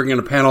show. We bring in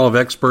a panel of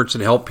experts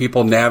that help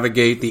people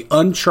navigate the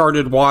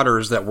uncharted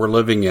waters that we're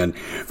living in.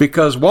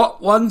 Because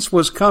what once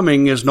was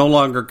coming is no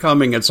longer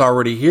coming. It's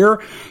already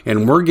here,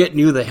 and we're getting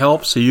you the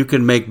help so you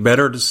can make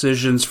better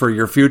decisions for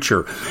your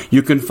future.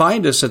 You can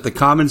find us at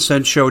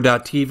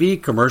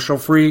thecommonsenseshow.tv,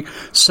 commercial-free,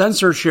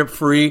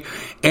 censorship-free,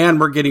 and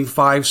we're getting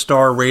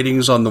 5-star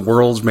ratings on the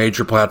world's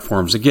major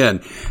platforms.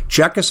 Again,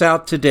 check us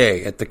out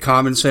today at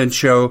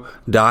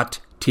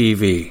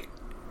thecommonsenseshow.tv.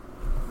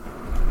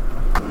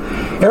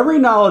 Every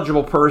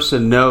knowledgeable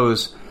person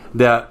knows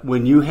that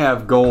when you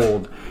have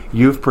gold,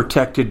 you've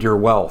protected your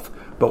wealth.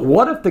 But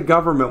what if the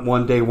government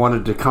one day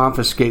wanted to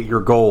confiscate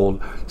your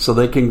gold so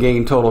they can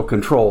gain total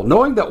control,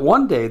 knowing that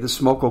one day the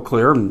smoke will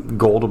clear and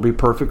gold will be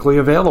perfectly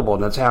available,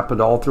 and that's happened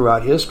all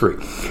throughout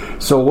history.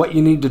 So what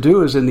you need to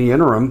do is, in the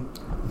interim,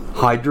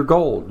 hide your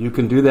gold. You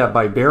can do that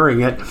by burying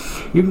it.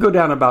 You can go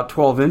down about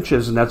 12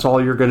 inches, and that's all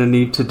you're going to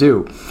need to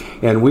do.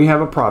 And we have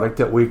a product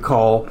that we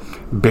call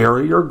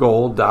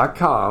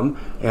buryyourgold.com,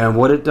 and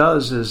what it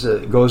does is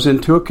it goes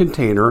into a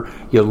container.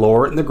 You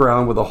lower it in the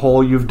ground with a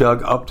hole you've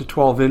dug up to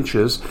 12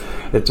 inches.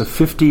 It's a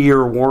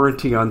 50-year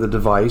warranty on the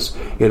device.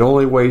 It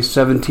only weighs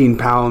 17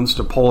 pounds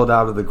to pull it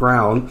out of the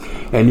ground,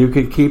 and you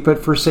can keep it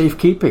for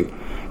safekeeping.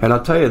 And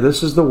I'll tell you,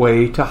 this is the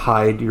way to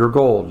hide your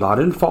gold, not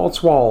in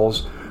false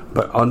walls,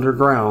 but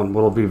underground,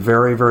 will be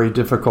very, very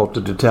difficult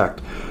to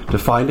detect. To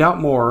find out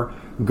more,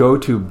 go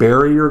to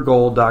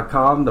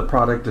buryyourgold.com. The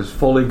product is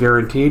fully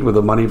guaranteed with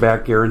a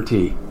money-back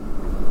guarantee.